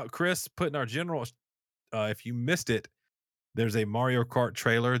point out, Chris put in our general. If you missed it, there's a Mario Kart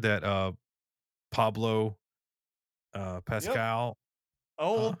trailer that Pablo Pascal.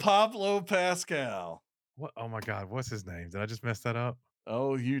 Yep. Pablo Pascal. What? Oh my God, what's his name? Did I just mess that up?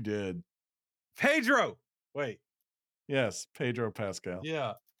 Oh, you did. Pedro. Wait. Yes, Pedro Pascal.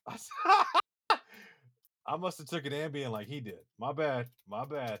 Yeah. I must have took an Ambien like he did. My bad.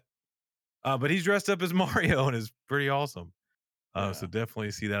 But he's dressed up as Mario and is pretty awesome. So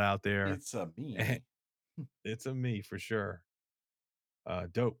definitely see that out there. It's a me. It's a me for sure.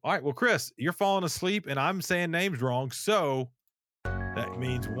 Dope. All right. Well, Chris, you're falling asleep and I'm saying names wrong. So that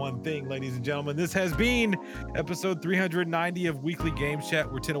means one thing, ladies and gentlemen. This has been episode 390 of Weekly Games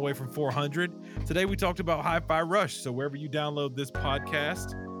Chat. We're 10 away from 400. Today we talked about Hi-Fi Rush. So wherever you download this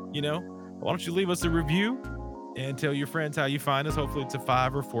podcast, why don't you leave us a review and tell your friends how you find us. Hopefully it's a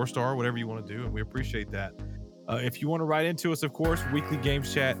 5 or 4-star, whatever you want to do. And we appreciate that. If you want to write into us, of course,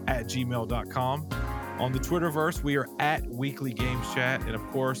 weeklygameschat@gmail.com. On the Twitterverse, we are at Weekly Games Chat. And of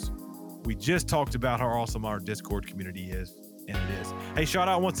course, we just talked about how awesome our Discord community is. And it is. Hey, shout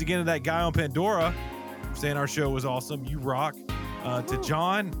out once again to that guy on Pandora saying our show was awesome. You rock. To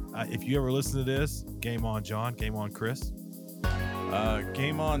John, if you ever listen to this, game on, John. Game on, Chris.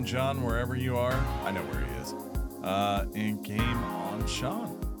 Game on, John, wherever you are. I know where he is. And game on,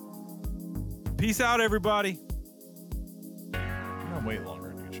 Sean. Peace out, everybody. I'm going to wait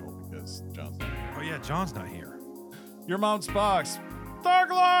longer than usual because John's not here. Oh, yeah, John's not here. Your mom's box.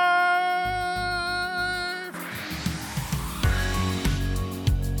 Darklight!